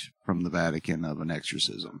 leaked from the Vatican, of an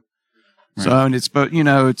exorcism. Right. So, and it's probably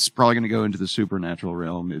going to go into the supernatural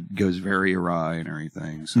realm. It goes very awry and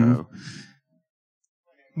everything. So,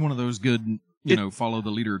 one of those good, follow the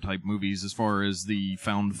leader type movies as far as the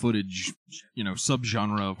found footage,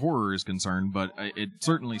 subgenre of horror is concerned. But it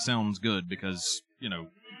certainly sounds good because,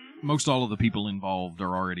 most all of the people involved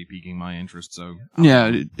are already piquing my interest. So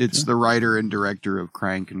it's the writer and director of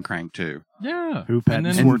Crank and Crank 2. Yeah.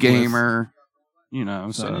 And Gamer.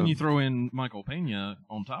 So and then you throw in Michael Pena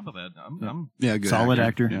on top of that. I'm good solid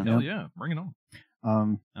actor. Yeah. Hell yeah, bring it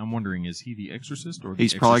on. I'm wondering, is he the exorcist or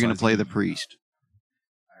he's probably going to play the priest?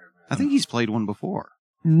 I think he's played one before.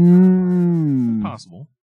 Possible.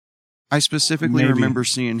 I specifically remember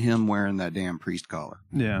seeing him wearing that damn priest collar.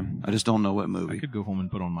 Yeah. I just don't know what movie. I could go home and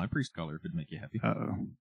put on my priest collar if it'd make you happy.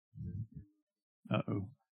 Uh-oh.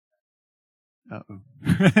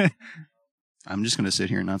 I'm just going to sit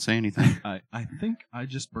here and not say anything. I think I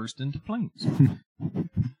just burst into flames.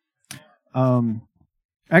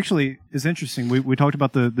 Actually, it's interesting. We talked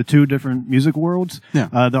about the two different music worlds. Yeah.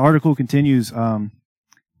 The article continues.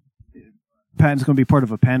 Patton's going to be part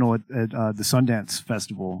of a panel at the Sundance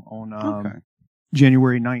Festival on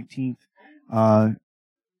January 19th.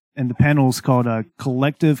 and the panel is called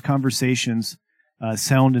Collective Conversations,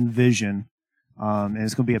 Sound and Vision. And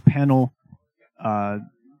it's going to be a panel that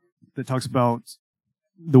talks about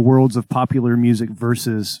the worlds of popular music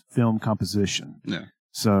versus film composition. Yeah.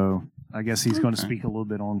 So I guess he's going to speak a little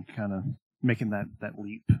bit on kind of making that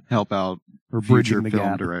leap. Help out or future bridging the film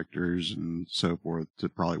gap. directors and so forth to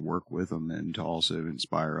probably work with them and to also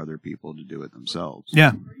inspire other people to do it themselves.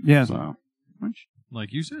 Yeah. So,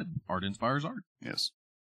 Like you said, art inspires art. yes.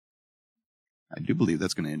 I do believe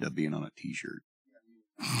that's going to end up being on a T-shirt.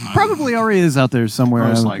 Probably already is out there somewhere.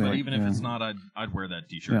 Most I would likely. think. Even if Yeah. it's not, I'd wear that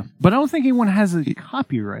T-shirt. Yeah. But I don't think anyone has it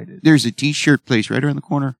copyrighted. There's a T-shirt place right around the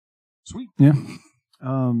corner. Sweet. Yeah.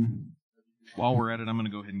 While we're at it, I'm going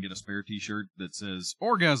to go ahead and get a spare T-shirt that says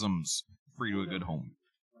 "Orgasms free to a good home."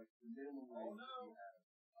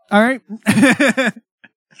 All right.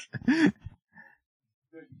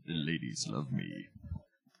 The ladies love me.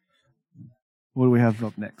 What do we have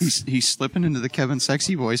up next? He's slipping into the Kevin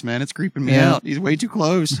Sexy voice, man. It's creeping me Yeah. out. He's way too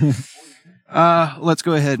close. Let's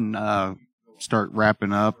go ahead and start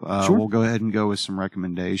wrapping up. Sure. We'll go ahead and go with some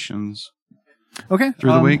recommendations Okay.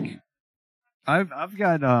 through the week. I've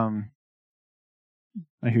got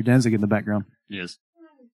I hear Danzig in the background. Yes.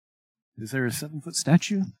 Is there a 7-foot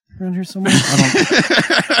statue around here somewhere?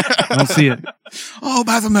 I don't see it. Oh,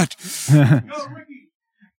 Baphomet!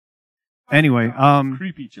 Anyway,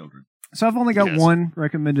 Creepy children. so I've only got Yes. one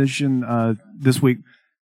recommendation this week,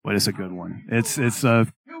 but it's a good one. It's a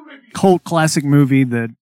cult classic movie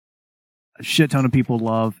that a shit ton of people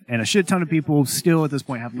love, and a shit ton of people still at this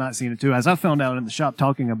point have not seen it too. As I found out in the shop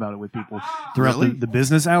talking about it with people throughout Really? the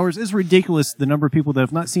business hours, it's ridiculous the number of people that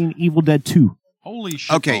have not seen Evil Dead 2. Holy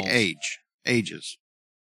shit. Okay, ages.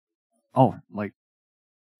 Oh, like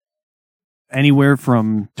anywhere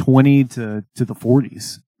from 20 to the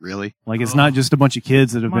 40s. Really? Like it's not just a bunch of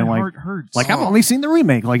kids that have My been like, heart hurts. I've only seen the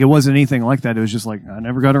remake. Like it wasn't anything like that. It was just like I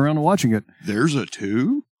never got around to watching it. There's a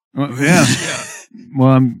 2? Well, yeah.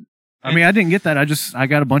 Well, I mean, I didn't get that. I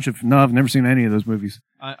got a bunch of. No, I've never seen any of those movies.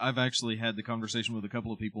 I've actually had the conversation with a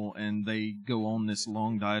couple of people, and they go on this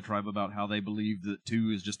long diatribe about how they believe that 2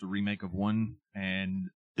 is just a remake of 1, and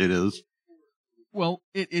It is. well,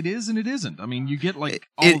 it is and it isn't. I mean, you get like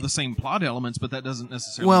all It- of the same plot elements, but that doesn't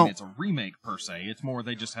necessarily Well- mean it's a remake per se. It's more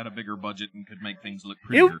they just had a bigger budget and could make things look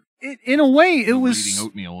prettier. In a way, it No was. bleeding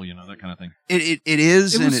oatmeal, you know, that kind of thing. It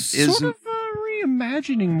is, It and was it sort isn't. of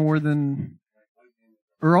reimagining more than,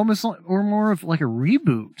 or almost, or more of like a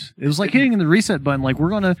reboot. It was like hitting the reset button. Like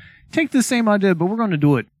we're gonna take the same idea, but we're gonna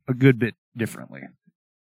do it a good bit differently.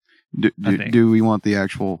 I think. Do we want the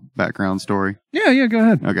actual background story? Yeah. Go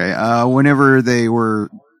ahead. Okay.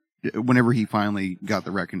 Whenever he finally got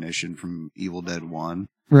the recognition from Evil Dead 1,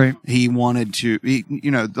 Right. he wanted to,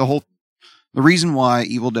 the reason why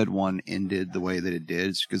Evil Dead 1 ended the way that it did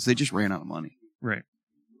is because they just ran out of money. Right.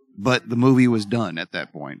 But the movie was done at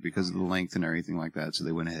that point because of the length and everything like that. So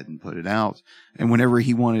they went ahead and put it out. And whenever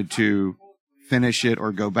he wanted to finish it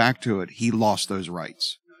or go back to it, he lost those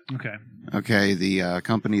rights. Okay. Okay. The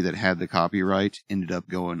company that had the copyright ended up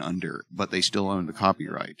going under, but they still owned the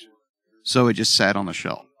copyright. So it just sat on the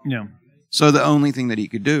shelf. Yeah. So the only thing that he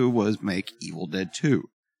could do was make Evil Dead 2.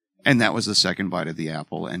 And that was the second bite of the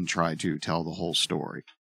apple and try to tell the whole story.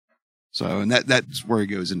 So, and that's where he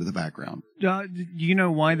goes into the background. Do you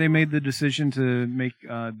know why they made the decision to make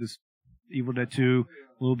this Evil Dead 2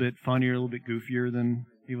 a little bit funnier, a little bit goofier than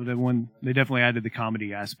Evil Dead 1? They definitely added the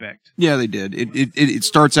comedy aspect. Yeah, they did. It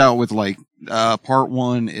starts out with like, part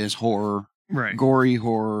 1 is horror, Right. gory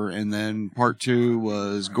horror, and then part 2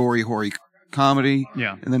 was gory comedy.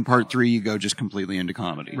 Yeah. And then part 3, you go just completely into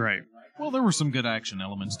comedy. Right. Well, there were some good action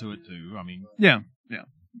elements to it too. I mean, Yeah.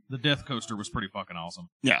 the Death Coaster was pretty fucking awesome.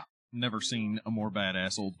 Yeah. Never seen a more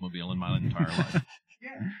badass Oldsmobile in my entire life.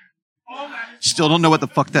 Still don't know what the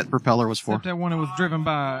fuck that propeller was for. Except that one that was driven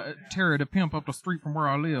by Terry the Pimp up the street from where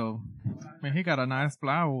I live. Man, he got a nice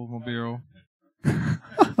fly Oldsmobile.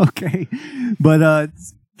 Okay. But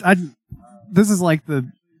this is like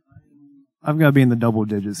I've got to be in the double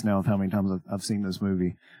digits now of how many times I've seen this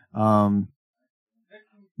movie.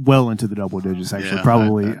 Well into the double digits, actually. Yeah,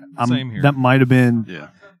 probably. Same here. That might have been Yeah.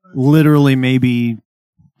 literally maybe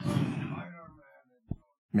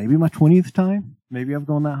my 20th time. Maybe I've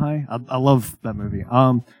gone that high. I love that movie.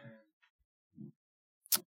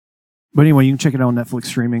 But anyway, you can check it out on Netflix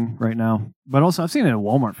streaming right now. But also, I've seen it at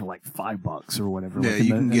Walmart for like $5 or whatever. Yeah, like in you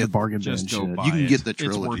the, can in the get- bargain bin Just and go shit. buy You can it. get the It's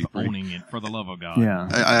trilogy worth free. owning it, for the love of God. Yeah.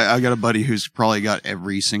 I got a buddy who's probably got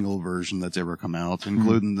every single version that's ever come out,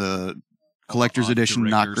 including the collector's edition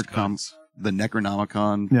Director's cuts. the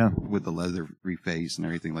Necronomicon Yeah. with the leather face and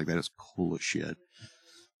everything like that. It's cool as shit.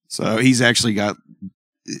 So he's actually got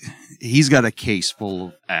he's got a case full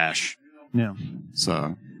of ash. Yeah.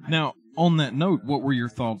 So Now, on that note, what were your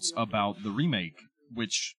thoughts about the remake,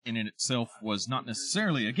 which in itself was not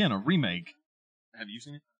necessarily, again, a remake? Have you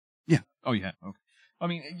seen it? Yeah. Oh, you have? Okay. I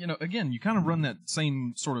mean, again, you kind of run that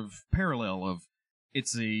same sort of parallel of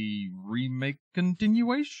it's a remake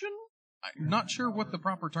continuation? I'm not sure what the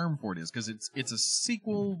proper term for it is, because it's a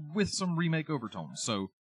sequel with some remake overtones.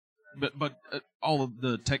 So, but all of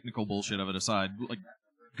the technical bullshit of it aside, like,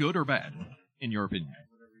 good or bad, in your opinion?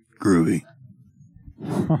 groovy.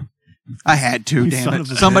 I had to, You damn son it.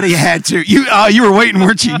 of a Somebody bitch. had to. You were waiting,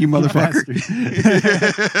 weren't you, you motherfucker?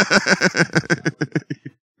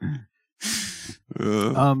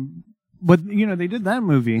 But they did that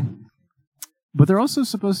movie, but they're also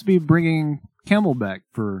supposed to be bringing Campbell back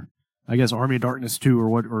for, I guess, Army of Darkness 2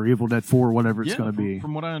 or Evil Dead 4, or whatever it's going to be.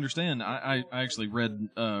 From what I understand, I actually read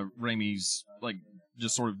Raimi's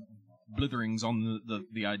just sort of blitherings on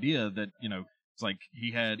the idea that it's like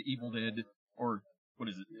he had Evil Dead, or what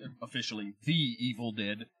is it officially, The Evil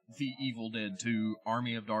Dead 2,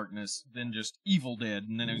 Army of Darkness, then just Evil Dead,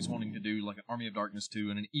 and then he was wanting to do like an Army of Darkness 2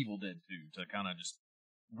 and an Evil Dead 2 to kind of just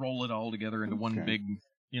roll it all together into one big,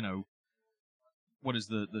 what is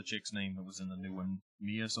the chick's name that was in the new one?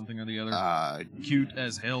 Mia something or the other? Cute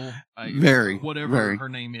as hell. Whatever her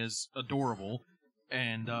name is, adorable.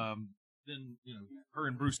 And then, her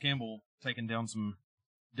and Bruce Campbell taking down some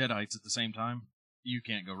Deadites at the same time. You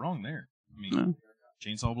can't go wrong there. I mean,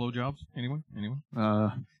 chainsaw blowjobs? Anyone?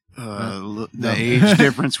 The age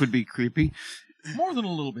difference would be creepy. More than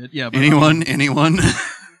a little bit, yeah. But Anyone?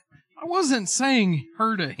 I wasn't saying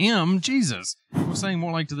her to him, Jesus. I was saying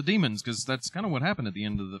more like to the demons, because that's kind of what happened at the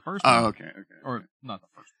end of the first one. Oh, okay. Or, not the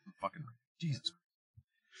first one, fucking, Jesus.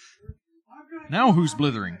 Now who's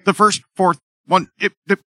blithering? The first, fourth one,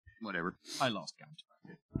 whatever. I lost count.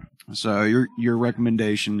 So your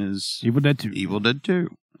recommendation is Evil Dead 2. Evil Dead 2.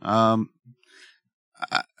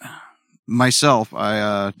 Myself,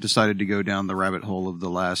 I decided to go down the rabbit hole of the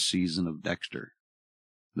last season of Dexter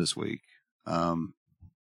this week.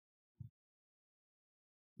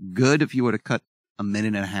 Good if you would have cut a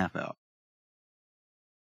minute and a half out.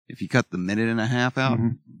 If you cut the minute and a half out,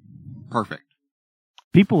 perfect.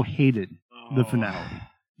 People hated the finale.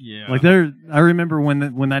 Yeah. Like I remember when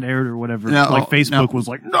that aired or whatever. Facebook was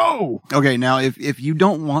like, no. Okay, now if you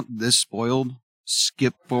don't want this spoiled,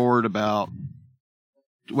 skip forward about.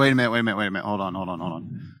 Wait a minute. Hold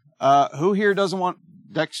on. Who here doesn't want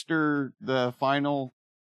Dexter the final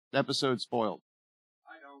episode spoiled?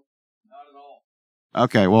 I don't. Not at all.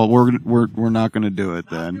 Okay, well we're not going to do it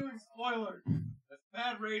then. I'm doing spoilers. That's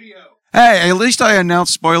bad radio. Hey, at least I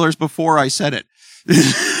announced spoilers before I said it.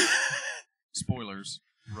 Spoilers.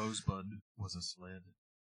 Rosebud was a sled.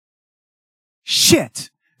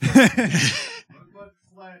 Shit. All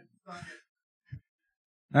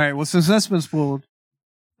right. Well, since that's been spoiled,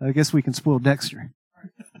 I guess we can spoil Dexter.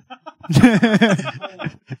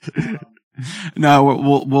 No,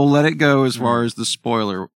 we'll let it go as far as the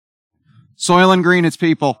spoiler. Soylent Green, it's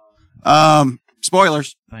people.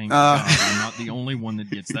 Spoilers. Thank God I'm not the only one that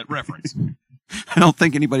gets that reference. I don't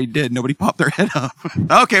think anybody did. Nobody popped their head up.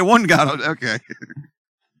 Okay, one got it. Okay.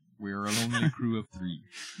 We're a lonely crew of 3.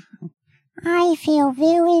 I feel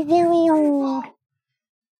very, very old.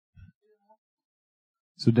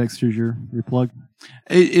 So Dexter's your plug?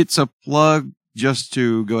 It's a plug just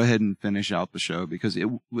to go ahead and finish out the show because it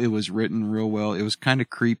was written real well. It was kind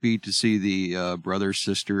of creepy to see the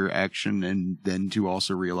brother-sister action and then to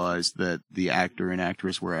also realize that the actor and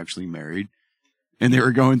actress were actually married. And they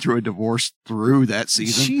were going through a divorce through that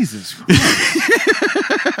season. Jesus Christ.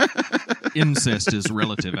 Incest is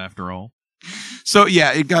relative, after all. So,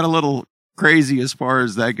 yeah, it got a little crazy as far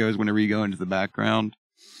as that goes whenever you go into the background.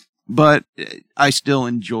 But I still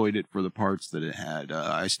enjoyed it for the parts that it had.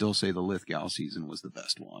 I still say the Lithgow season was the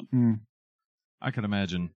best one. I can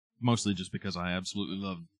imagine. Mostly just because I absolutely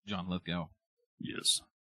love John Lithgow. Yes.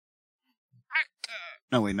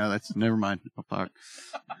 No, wait, no, that's... Never mind. Oh, fuck.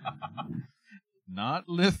 Not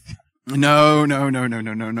Lith. No. I'm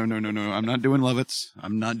not doing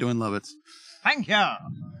Lovitz. Thank you.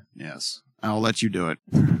 Yes. I'll let you do it.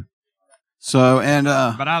 So, and,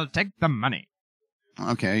 But I'll take the money.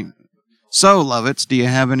 Okay. So, Lovitz, do you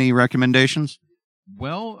have any recommendations?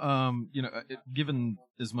 Well, given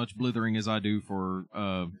as much blithering as I do for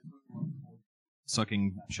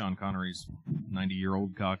sucking Sean Connery's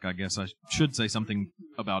 90-year-old cock, I guess I should say something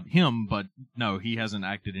about him, but no, he hasn't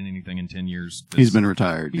acted in anything in 10 years. He's been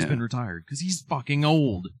retired. He's been retired because he's fucking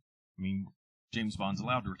old. I mean, James Bond's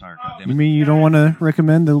allowed to retire, goddammit. You mean you don't want to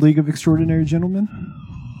recommend the League of Extraordinary Gentlemen?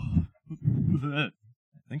 I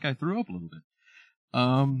think I threw up a little bit.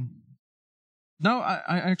 No, I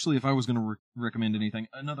actually, if I was going to recommend anything,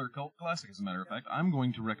 another cult classic, as a matter of fact, I'm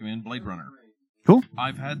going to recommend Blade Runner. Cool.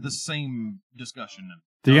 I've had the same discussion.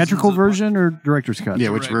 Theatrical version or director's cut? Yeah,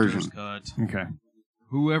 which version? Cut. Okay.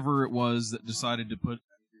 Whoever it was that decided to put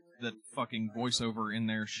that fucking voiceover in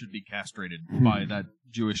there should be castrated by that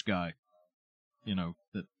Jewish guy. You know,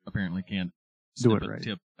 that apparently can't do it snip a right.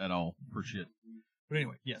 tip at all for shit. But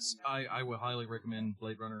anyway, yes, I would highly recommend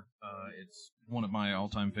Blade Runner. It's one of my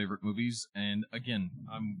all-time favorite movies, and again,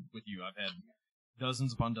 I'm with you. I've had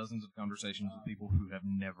dozens upon dozens of conversations with people who have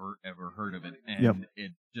never, ever heard of it, and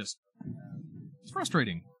it's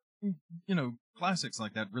frustrating. You know, classics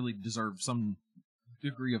like that really deserve some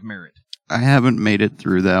degree of merit. I haven't made it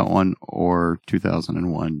through that one or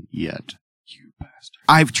 2001 yet. You bastard.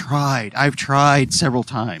 I've tried several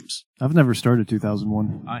times. I've never started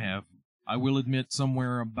 2001. I have. I will admit,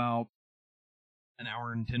 somewhere about an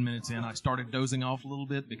hour and 10 minutes in, I started dozing off a little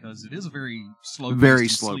bit because it is a very slow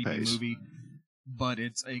pace movie, but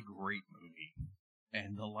it's a great movie.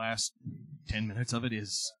 And the last 10 minutes of it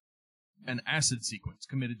is an acid sequence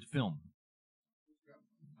committed to film.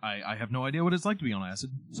 I have no idea what it's like to be on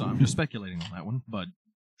acid, so I'm just speculating on that one, but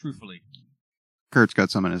truthfully. Kurt's got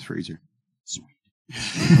some in his freezer. Sweet.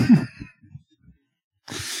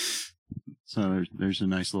 So there's a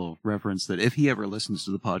nice little reference that if he ever listens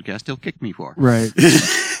to the podcast, he'll kick me for. Right.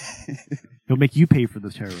 He'll make you pay for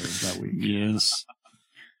the terror that week. Yes.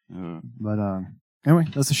 But anyway,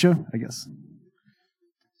 that's the show, I guess.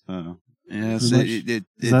 Yes,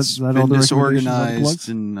 it's that been all the disorganized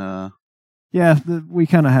and yeah, we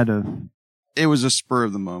kind of had to. It was a spur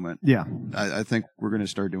of the moment. Yeah. I think we're going to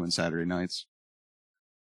start doing Saturday nights.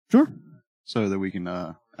 Sure. So that we can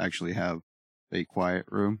actually have a quiet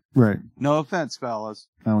room. Right. No offense, fellas.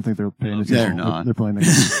 I don't think they're paying attention. They're not. They're playing the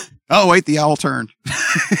game. Oh, wait, the owl turned.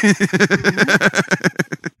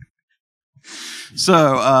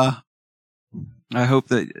 So, I hope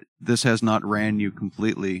that this has not ran you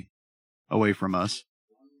completely away from us.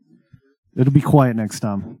 It'll be quiet next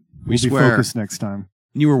time. We We'll swear. be focused next time.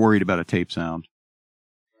 You were worried about a tape sound.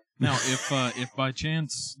 Now, if by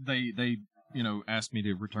chance they ask me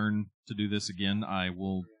to return to do this again, I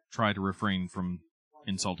will try to refrain from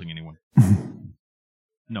insulting anyone.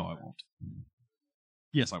 No, I won't.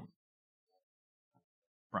 Yes, I will.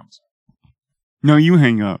 Promise. No, you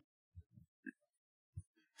hang up.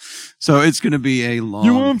 So it's going to be a long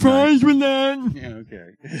You want fries night. with that? Yeah,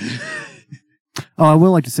 okay. Oh, I would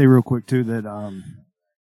like to say real quick too that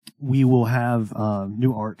we will have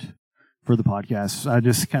new art for the podcast. I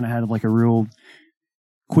just kind of had like a real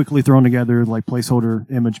quickly thrown together like placeholder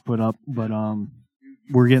image put up, but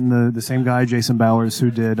we're getting the same guy, Jason Bowers, who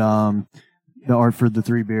did the art for the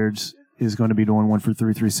Three Beards, is going to be doing one for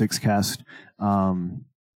 336 Cast.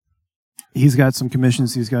 He's got some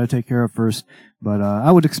commissions he's got to take care of first, but I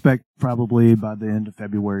would expect probably by the end of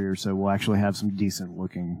February or so we'll actually have some decent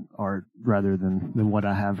looking art rather than what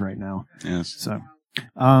I have right now. Yes. So,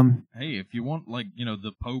 Hey, if you want,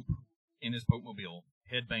 the Pope in his Pope mobile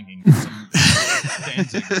headbanging to some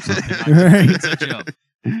Danzig or something, I can set you up.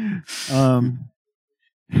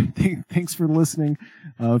 Thanks for listening.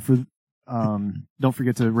 Don't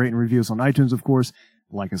forget to rate and review us on iTunes, of course.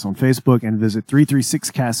 Like us on Facebook and visit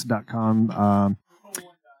 336cast.com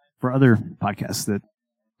for other podcasts that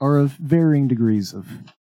are of varying degrees of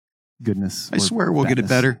goodness. I swear we'll get it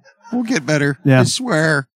better. We'll get better. Yeah. I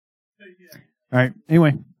swear. All right.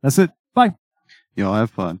 Anyway, that's it. Bye. Y'all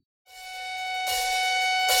have fun.